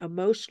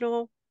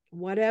 emotional,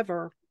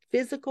 whatever,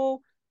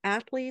 physical,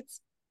 athletes,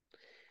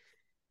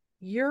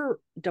 you're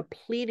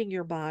depleting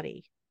your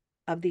body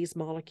of these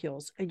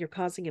molecules and you're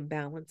causing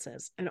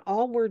imbalances. And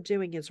all we're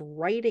doing is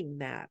writing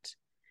that.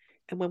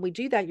 And when we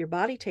do that, your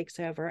body takes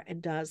over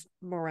and does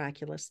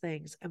miraculous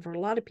things. And for a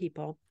lot of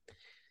people,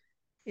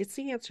 it's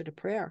the answer to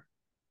prayer.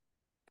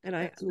 And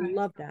I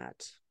love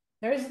that.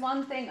 There is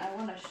one thing I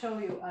want to show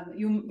you.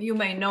 You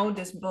may know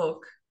this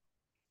book.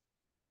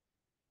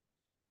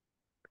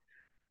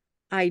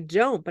 I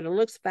don't, but it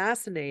looks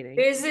fascinating.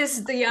 This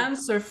is the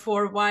answer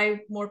for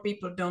why more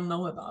people don't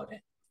know about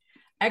it.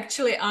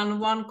 Actually, on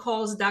one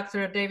calls,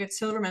 Dr. David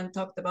Silverman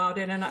talked about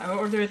it, and I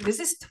ordered it. This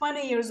is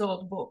 20 years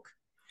old book.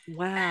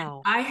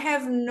 Wow. I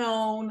have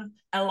known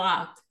a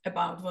lot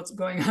about what's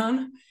going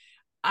on.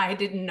 I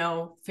didn't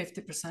know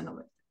 50% of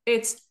it.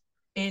 It's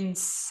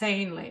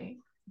insanely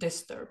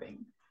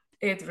disturbing.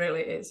 It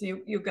really is.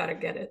 You got to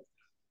get it.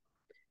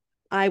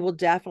 I will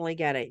definitely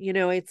get it. You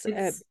know, it's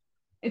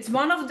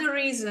one of the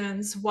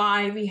reasons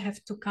why we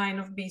have to kind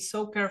of be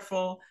so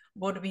careful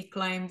what we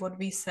claim, what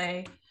we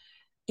say,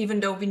 even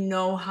though we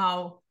know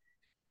how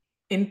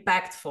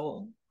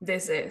impactful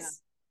this is. Yeah.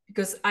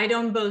 Because I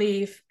don't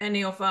believe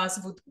any of us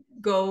would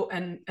go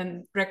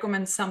and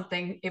recommend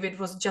something if it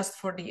was just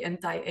for the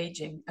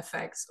anti-aging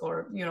effects,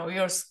 or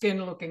your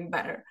skin looking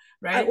better,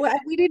 right?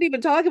 We didn't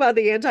even talk about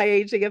the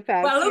anti-aging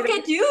effects. Well, look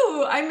at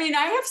you. I mean,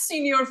 I have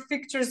seen your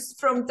pictures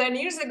from 10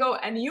 years ago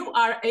and you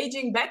are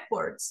aging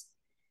backwards.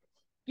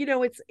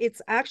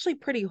 It's actually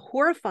pretty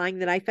horrifying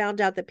that I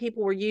found out that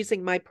people were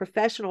using my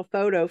professional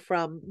photo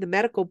from the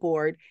medical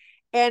board,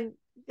 and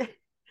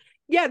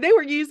yeah, they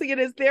were using it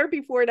as their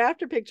before and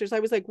after pictures. I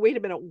was like, wait a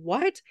minute,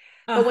 what?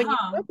 But when you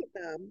look at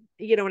them,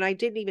 and I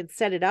didn't even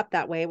set it up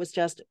that way. It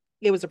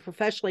was a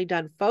professionally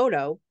done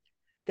photo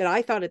that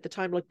I thought at the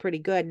time looked pretty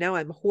good. Now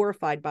I'm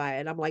horrified by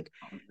it. I'm like,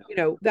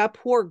 that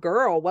poor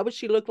girl, what would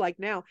she look like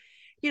now?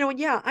 And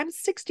yeah, I'm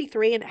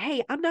 63, and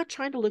hey, I'm not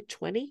trying to look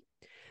 20.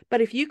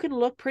 But if you can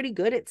look pretty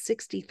good at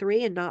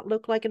 63 and not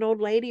look like an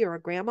old lady or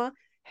a grandma,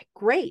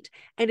 great.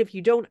 And if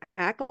you don't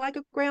act like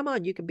a grandma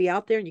and you can be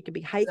out there and you can be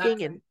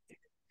hiking and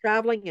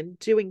traveling and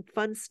doing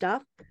fun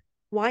stuff,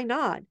 why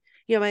not?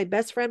 My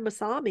best friend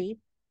Masami,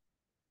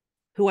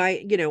 who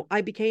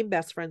I became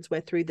best friends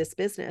with through this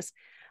business,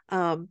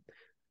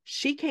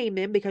 she came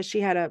in because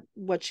she had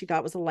what she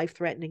thought was a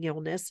life-threatening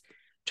illness.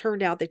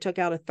 Turned out they took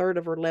out a third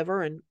of her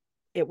liver and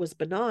it was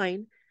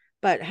benign,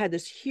 but had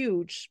this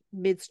huge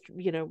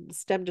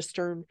stem to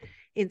stern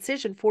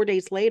incision. 4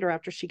 days later,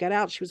 after she got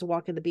out, she was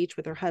walking the beach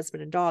with her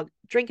husband and dog,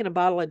 drinking a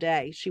bottle a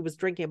day. She was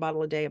drinking a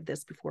bottle a day of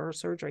this before her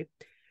surgery.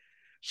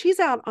 She's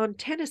out on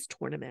tennis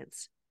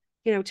tournaments,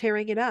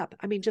 tearing it up.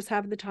 I mean, just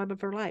having the time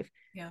of her life.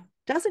 Yeah.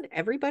 Doesn't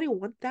everybody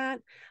want that?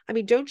 I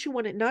mean, don't you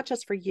want it not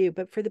just for you,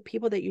 but for the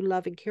people that you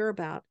love and care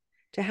about,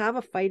 to have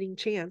a fighting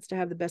chance to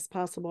have the best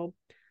possible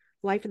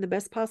life and the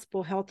best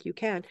possible health you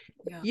can?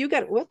 Yeah. You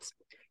got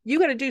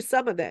to do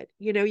some of it.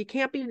 You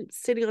can't be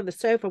sitting on the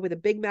sofa with a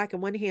Big Mac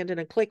in one hand and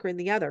a clicker in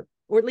the other,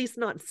 or at least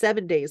not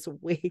 7 days a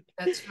week.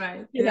 That's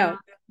right. Yeah.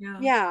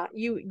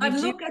 But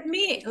look at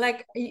me.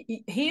 Like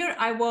here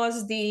I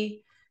was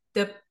the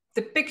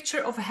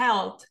picture of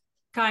health,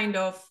 kind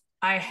of.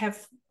 I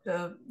have,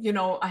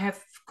 I have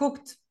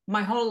cooked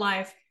my whole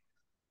life,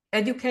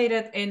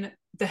 educated in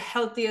the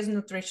healthiest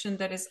nutrition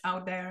that is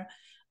out there,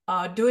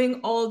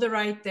 doing all the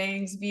right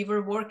things. We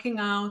were working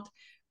out,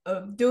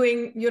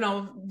 doing,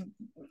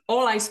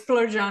 all I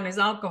splurge on is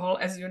alcohol,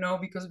 as you know,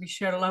 because we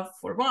share love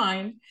for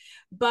wine.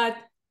 But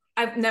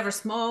I've never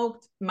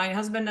smoked. My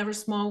husband never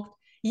smoked.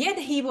 Yet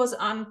he was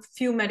on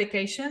few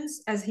medications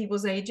as he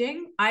was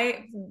aging.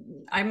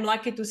 I'm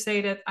lucky to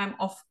say that I'm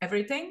off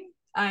everything.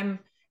 I'm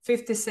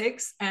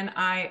 56 and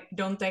I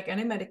don't take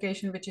any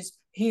medication, which is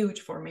huge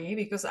for me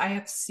because I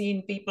have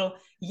seen people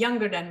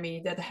younger than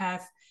me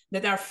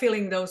that are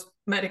filling those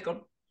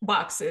medical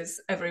boxes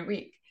every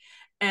week.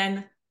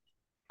 And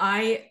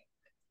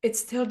it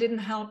still didn't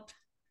help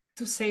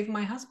to save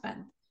my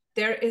husband.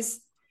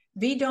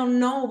 We don't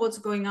know what's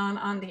going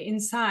on the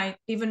inside,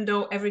 even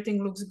though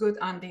everything looks good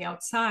on the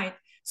outside.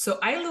 So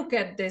I look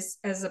at this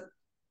as a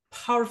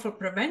powerful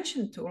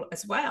prevention tool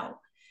as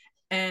well.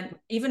 And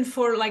even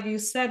for, like you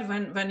said,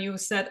 when you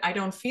said, I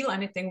don't feel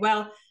anything,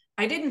 well,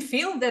 I didn't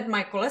feel that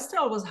my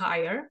cholesterol was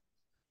higher.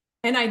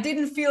 And I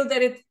didn't feel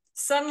that it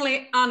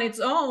suddenly on its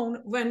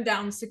own went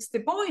down 60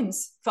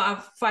 points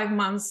 5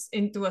 months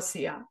into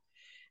ASEA.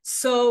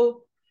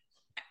 So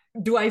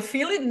do I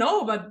feel it?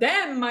 No, but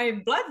then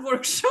my blood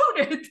work showed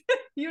it,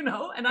 and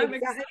I'm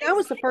excited. That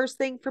was the first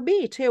thing for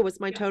me too, was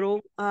my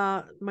total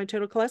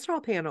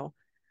cholesterol panel.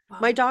 Wow.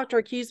 My doctor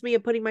accused me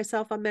of putting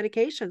myself on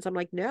medications. I'm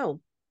like,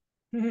 no.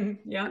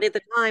 Yeah. And at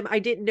the time I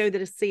didn't know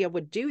that ASEA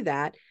would do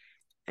that.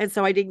 And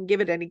so I didn't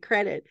give it any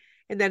credit.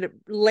 And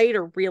then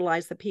later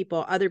realized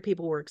that other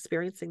people were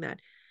experiencing that.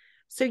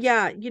 So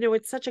yeah,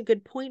 it's such a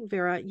good point,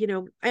 Vera,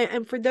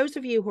 and for those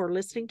of you who are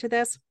listening to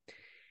this,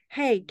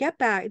 hey, get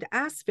back,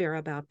 ask Vera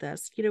about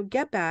this,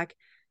 get back,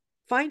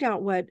 find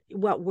out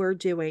what we're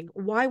doing,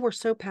 why we're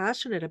so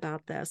passionate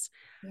about this.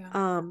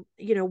 Yeah.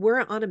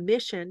 We're on a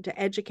mission to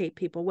educate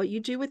people. What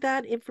you do with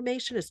that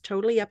information is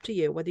totally up to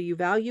you, whether you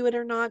value it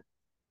or not.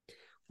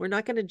 We're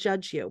not going to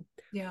judge you.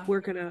 Yeah.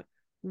 We're going to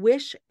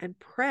wish and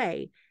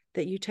pray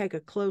that you take a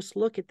close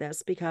look at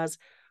this, because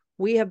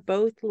we have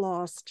both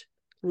lost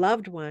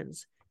loved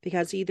ones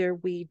because either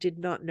we did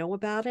not know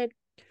about it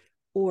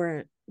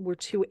or we're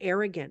too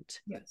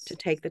arrogant to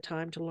take the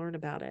time to learn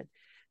about it.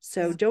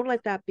 So don't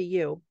let that be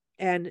you.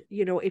 And,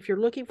 if you're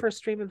looking for a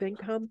stream of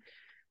income,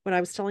 what I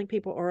was telling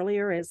people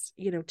earlier is,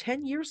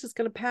 10 years is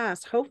going to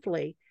pass.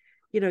 Hopefully,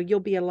 you'll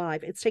be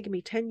alive. It's taken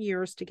me 10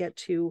 years to get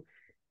to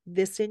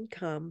this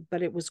income,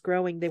 but it was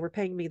growing. They were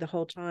paying me the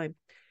whole time.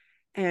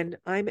 And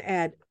I'm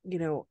at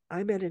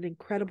an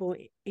incredible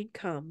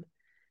income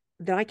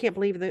that I can't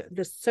believe.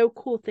 The so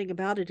cool thing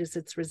about it is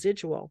it's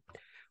residual.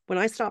 When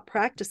I stopped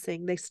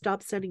practicing, they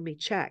stopped sending me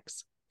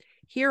checks.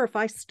 Here, if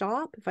I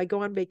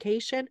go on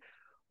vacation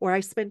or I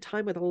spend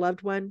time with a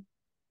loved one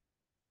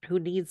who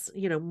needs,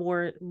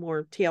 more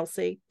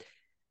TLC,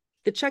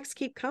 the checks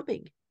keep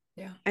coming.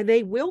 Yeah. And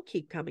they will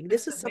keep coming.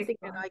 This is something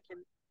that I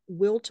can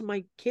will to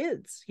my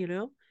kids,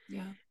 Yeah.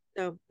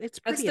 So it's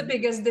pretty. That's the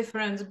biggest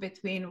difference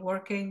between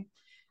working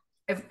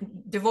if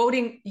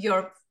devoting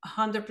your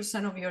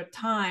 100% of your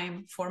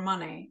time for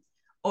money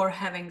or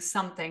having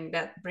something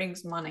that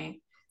brings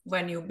money,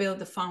 when you build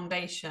the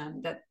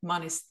foundation, that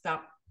money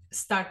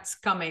starts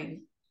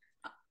coming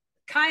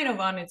kind of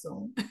on its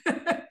own.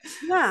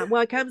 Yeah,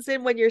 well, it comes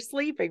in when you're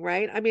sleeping,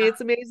 right? I mean,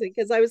 it's amazing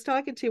because I was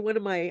talking to one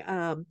of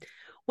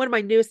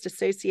my newest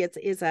associates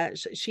is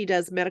she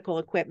does medical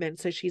equipment,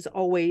 so she's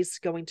always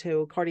going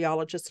to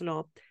cardiologists and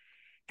all.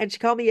 And she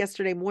called me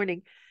yesterday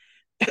morning,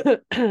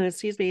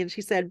 excuse me, and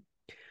she said,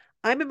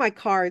 I'm in my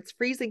car. It's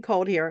freezing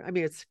cold here. I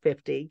mean, it's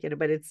 50,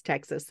 but it's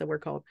Texas, so we're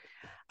cold.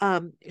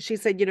 She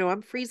said,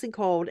 I'm freezing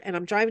cold and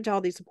I'm driving to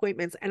all these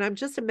appointments and I'm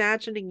just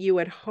imagining you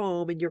at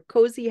home in your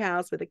cozy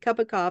house with a cup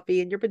of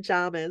coffee and your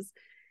pajamas.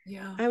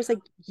 Yeah. I was like,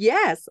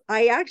 yes,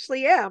 I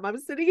actually am. I'm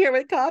sitting here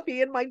with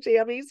coffee and my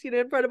jammies,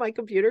 in front of my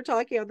computer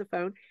talking on the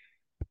phone.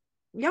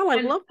 Y'all, I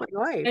love my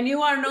life. And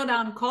you are not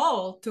on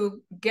call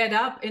to get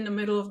up in the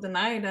middle of the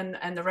night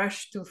and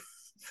rush to,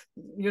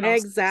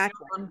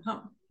 Exactly.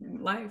 on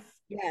life.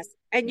 Yes.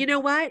 And you know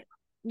what?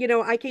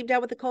 I came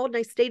down with a cold and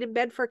I stayed in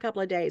bed for a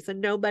couple of days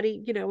and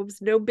nobody, it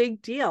was no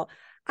big deal.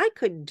 I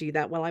couldn't do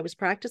that while I was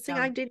practicing.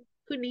 Yeah.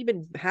 Couldn't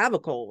even have a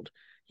cold,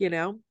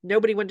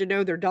 nobody wanted to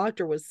know their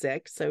doctor was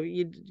sick. So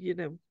you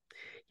didn't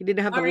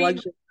have the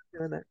luxury of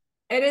doing that.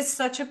 It is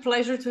such a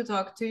pleasure to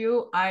talk to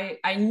you.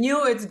 I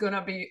knew it's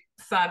gonna be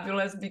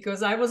fabulous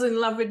because I was in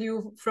love with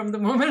you from the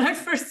moment I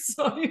first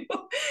saw you.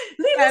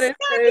 Little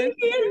stocking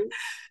here,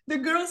 the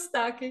girl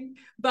stocking.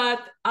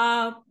 But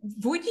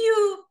would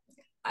you?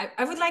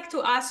 I would like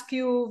to ask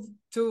you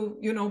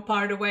to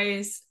part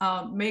ways.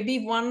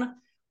 Maybe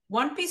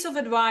one piece of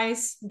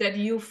advice that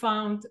you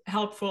found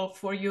helpful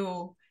for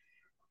you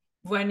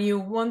when you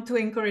want to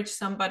encourage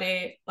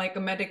somebody like a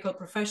medical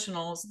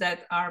professionals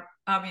that are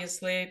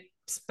obviously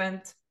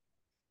spent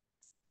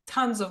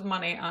tons of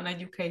money on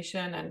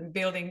education and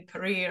building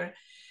career,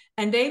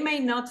 and they may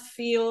not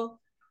feel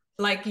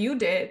like you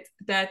did,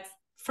 that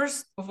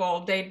first of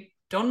all they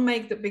don't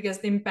make the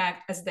biggest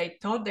impact as they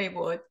thought they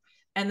would,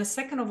 and the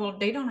second of all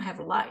they don't have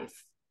a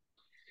life,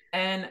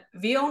 and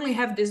we only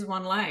have this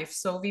one life,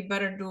 so we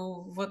better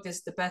do what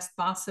is the best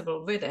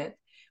possible with it.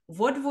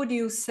 What would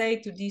you say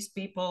to these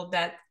people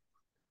that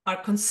are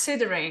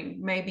considering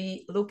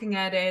maybe looking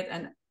at it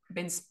and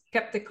been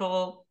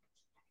skeptical?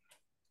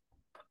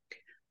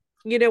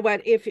 You know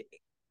what? If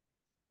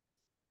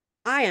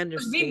I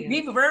understand,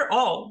 we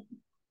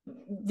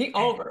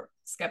all were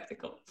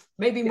skeptical,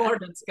 maybe more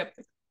than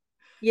skeptical.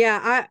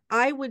 Yeah,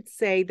 I would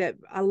say that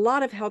a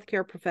lot of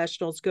healthcare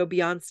professionals go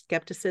beyond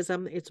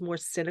skepticism. It's more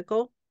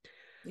cynical.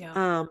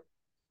 Yeah.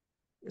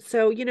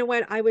 So you know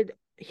what?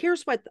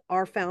 Here's what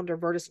our founder,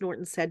 Vertus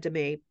Norton, said to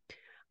me.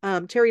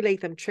 Terry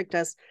Latham tricked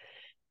us,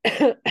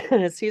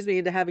 excuse me,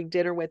 into having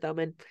dinner with him.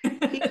 And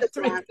he just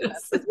laughed at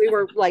us because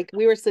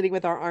we were sitting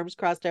with our arms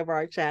crossed over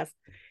our chest.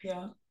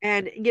 Yeah.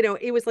 And,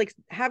 it was like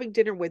having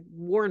dinner with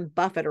Warren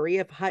Buffett or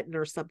E.F. Hutton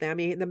or something. I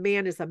mean, the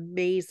man is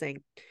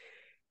amazing.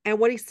 And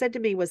what he said to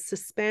me was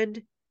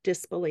suspend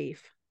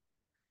disbelief.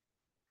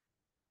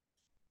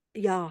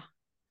 Yeah,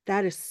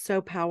 that is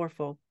so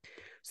powerful.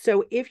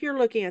 So if you're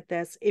looking at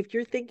this, if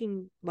you're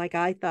thinking like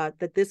I thought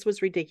that this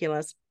was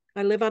ridiculous,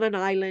 I live on an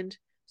island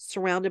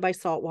surrounded by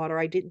salt water.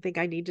 I didn't think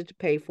I needed to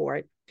pay for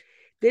it.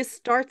 This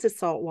starts as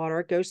salt water.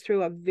 It goes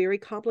through a very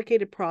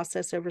complicated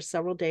process over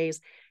several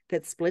days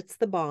that splits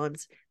the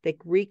bonds that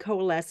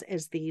recoalesce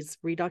as these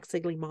redox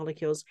signaling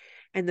molecules.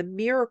 And the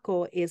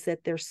miracle is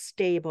that they're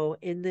stable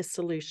in this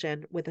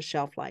solution with a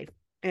shelf life.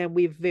 And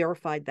we've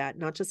verified that,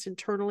 not just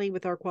internally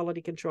with our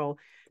quality control,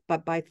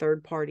 but by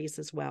third parties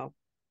as well.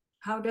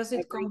 How does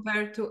it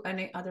compare to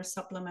any other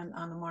supplement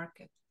on the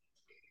market?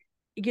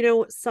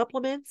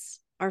 Supplements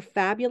are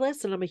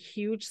fabulous, and I'm a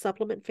huge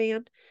supplement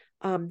fan.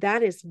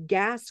 That is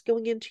gas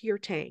going into your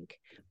tank.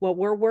 What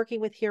we're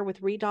working with here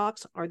with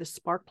Redox are the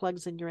spark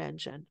plugs in your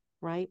engine,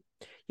 right?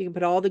 You can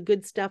put all the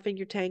good stuff in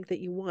your tank that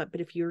you want,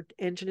 but if your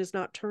engine is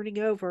not turning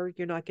over,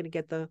 you're not going to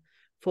get the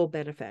full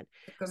benefit.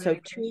 So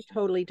two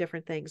totally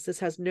different things. This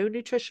has no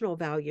nutritional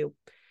value,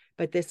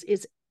 but this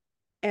is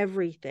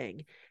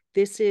everything.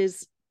 This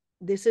is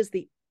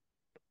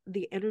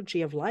the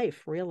energy of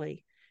life,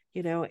 really.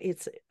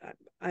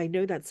 I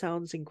know that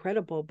sounds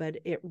incredible, but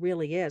it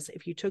really is.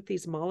 If you took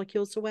these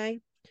molecules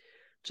away,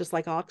 just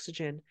like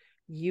oxygen,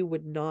 you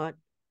would not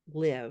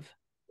live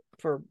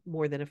for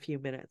more than a few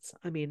minutes.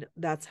 I mean,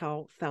 that's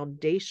how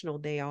foundational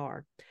they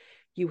are.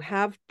 You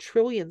have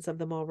trillions of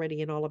them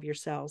already in all of your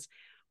cells.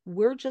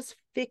 We're just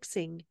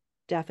fixing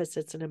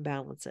deficits and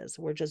imbalances.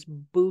 We're just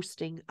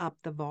boosting up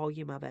the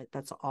volume of it.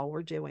 That's all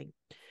we're doing.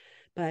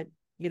 But,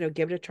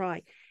 give it a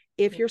try.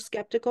 If you're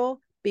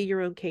skeptical, be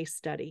your own case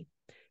study.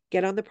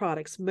 Get on the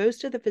products.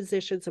 Most of the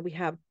physicians, and we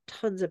have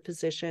tons of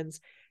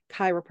physicians,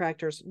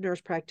 chiropractors,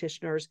 nurse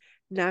practitioners,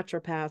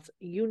 naturopaths,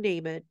 you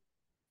name it,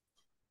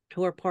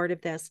 who are part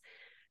of this.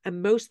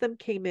 And most of them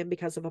came in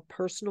because of a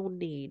personal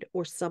need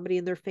or somebody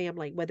in their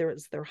family, whether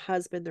it's their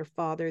husband, their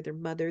father, their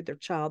mother, their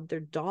child,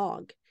 their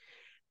dog.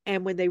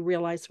 And when they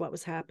realized what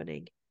was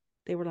happening,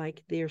 they were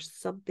like, there's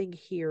something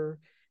here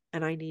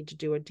and I need to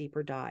do a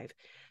deeper dive.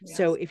 Yes.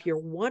 So if you're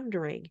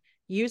wondering,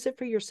 use it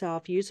for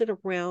yourself, use it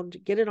around,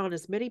 get it on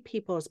as many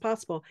people as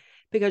possible,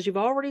 because you've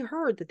already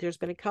heard that there's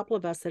been a couple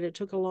of us that it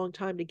took a long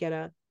time to get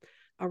a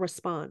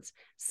response.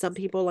 Some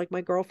people, like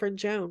my girlfriend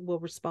Joan, will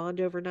respond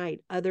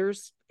overnight.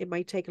 Others, it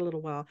might take a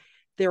little while.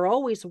 They're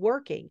always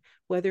working,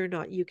 whether or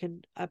not you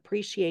can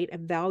appreciate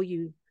and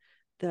value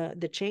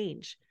the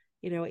change,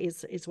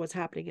 is what's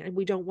happening. And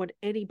we don't want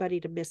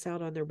anybody to miss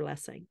out on their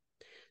blessing.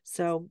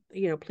 So,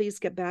 please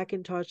get back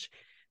in touch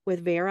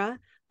with Vera.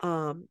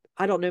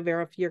 I don't know,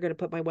 Vera, if you're going to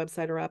put my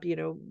website up,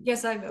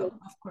 Yes, I will,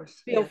 of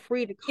course. Feel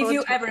free to contact. If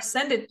you ever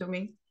send it to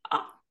me.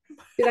 Oh.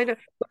 Did I know?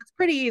 Well, it's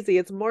pretty easy.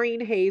 It's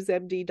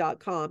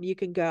MaureenHayesMD.com. You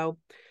can go,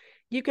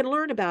 you can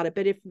learn about it.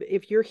 But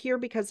if you're here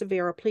because of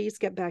Vera, please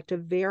get back to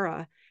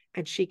Vera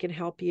and she can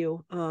help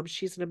you.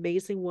 She's an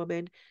amazing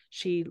woman.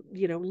 She,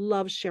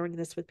 loves sharing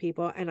this with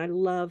people. And I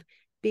love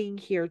being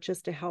here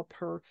just to help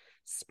her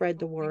spread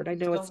the word. I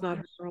know it's not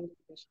her own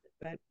mission,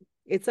 but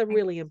it's a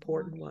really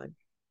important one.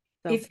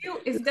 So,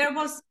 if there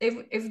was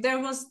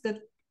the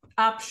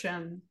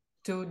option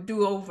to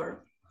do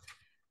over,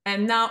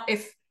 and now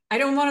if I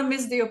don't want to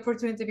miss the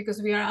opportunity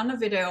because we are on a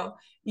video,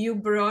 you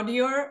brought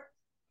your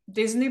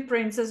Disney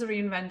Princess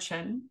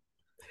reinvention.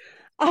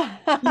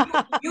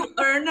 you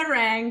earned a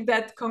rank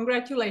that,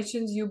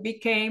 congratulations, you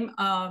became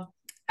and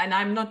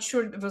I'm not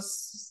sure it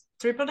was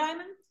triple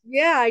diamond.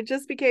 Yeah, I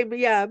just became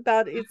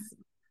it's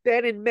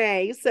been in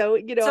May, so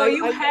so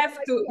you have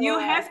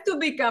to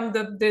become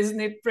the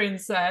Disney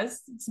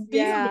princess. It's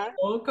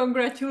beautiful. Yeah.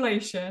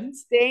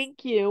 Congratulations.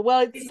 Thank you. Well,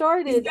 it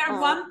started. Is there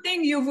one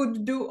thing you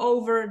would do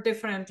over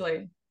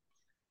differently?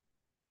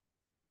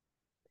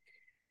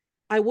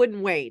 I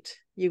wouldn't wait,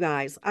 you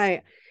guys.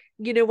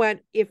 You know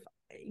what, if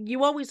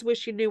you always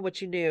wish you knew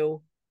what you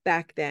knew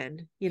back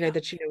then,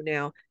 that you know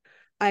now,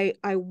 I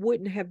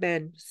wouldn't have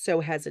been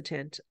so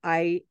hesitant.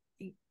 I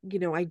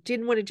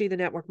didn't want to do the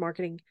network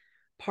marketing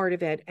part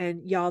of it.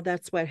 And y'all,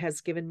 that's what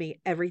has given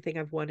me everything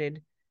I've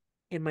wanted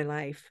in my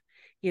life.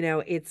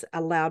 It's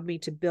allowed me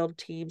to build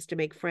teams, to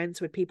make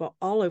friends with people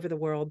all over the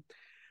world.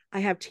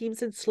 I have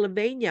teams in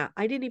Slovenia.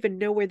 I didn't even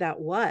know where that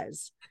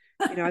was.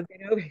 I've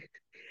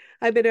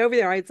been over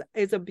there.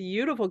 It's a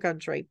beautiful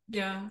country.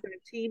 Yeah. There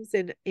are teams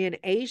in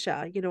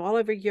Asia, all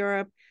over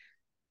Europe,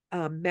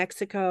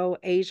 Mexico,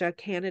 Asia,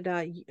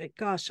 Canada.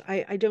 Gosh,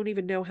 I don't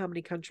even know how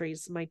many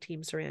countries my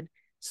teams are in.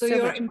 So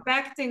you're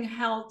impacting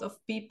health of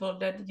people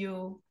that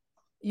you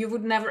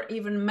would never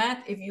even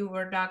met if you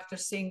were a doctor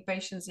seeing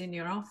patients in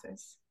your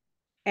office.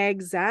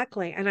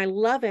 Exactly. And I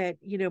love it.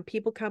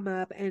 People come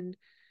up and,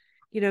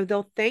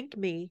 they'll thank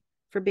me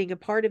for being a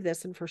part of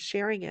this and for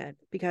sharing it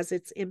because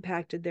it's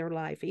impacted their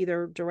life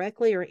either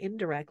directly or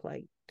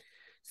indirectly.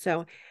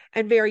 So,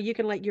 and Vera, you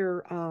can let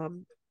your,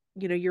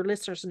 your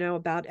listeners know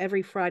about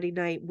every Friday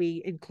night,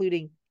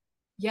 including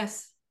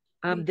yes,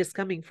 this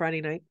coming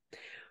Friday night.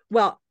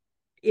 Well,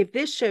 if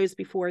this show's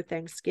before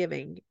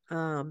Thanksgiving,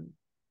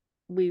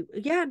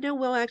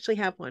 we'll actually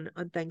have one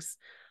on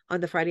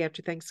the Friday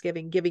after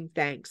Thanksgiving, giving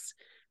thanks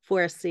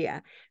for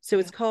ASEA. So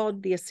it's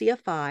called the ASEA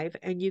 5,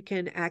 and you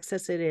can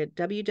access it at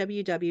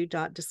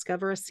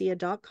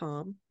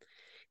www.discoverasea.com.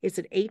 It's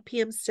at 8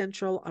 p.m.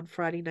 Central on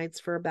Friday nights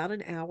for about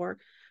an hour.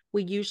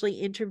 We usually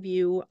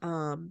interview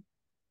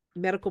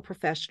medical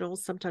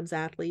professionals, sometimes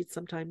athletes,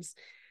 sometimes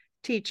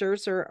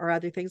teachers or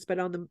other things, but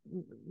on the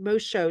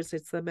most shows,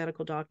 it's the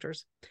medical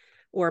doctors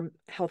or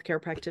healthcare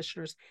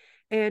practitioners.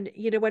 And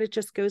you know what? It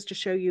just goes to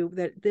show you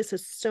that this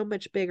is so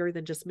much bigger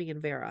than just me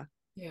and Vera.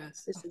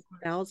 Yes. This is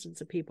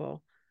thousands of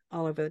people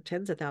all over,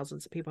 tens of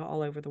thousands of people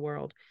all over the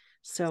world.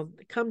 So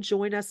come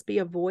join us, be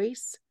a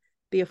voice,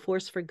 be a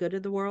force for good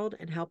in the world,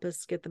 and help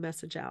us get the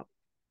message out.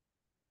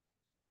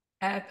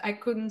 I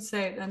couldn't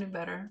say it any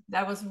better.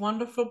 That was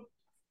wonderful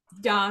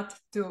dot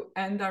to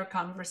end our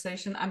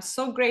conversation. I'm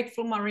so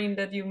grateful, Maureen,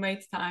 that you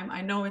made time.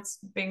 I know it's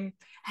been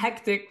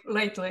hectic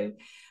lately,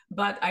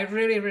 but I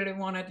really, really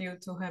wanted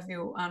to have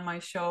you on my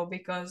show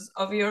because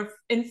of your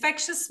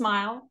infectious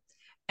smile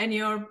and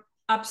your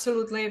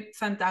absolutely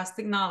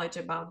fantastic knowledge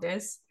about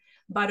this,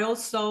 but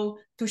also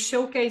to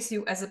showcase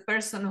you as a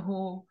person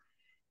who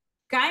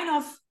kind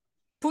of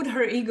put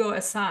her ego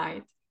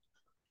aside,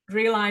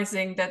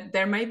 realizing that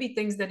there may be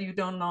things that you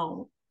don't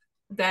know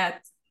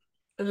that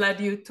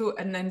led you to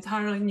an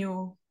entirely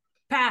new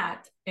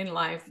path in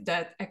life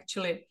that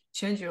actually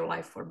changed your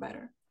life for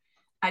better.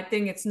 I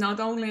think it's not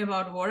only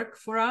about work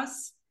for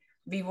us.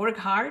 We work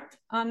hard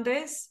on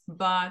this,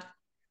 but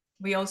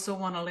we also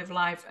want to live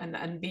life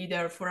and be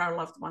there for our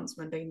loved ones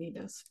when they need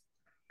us.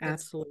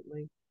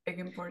 Absolutely. That's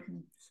big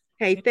important.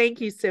 Hey, thank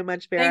you so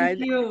much, Vera.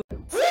 Thank you.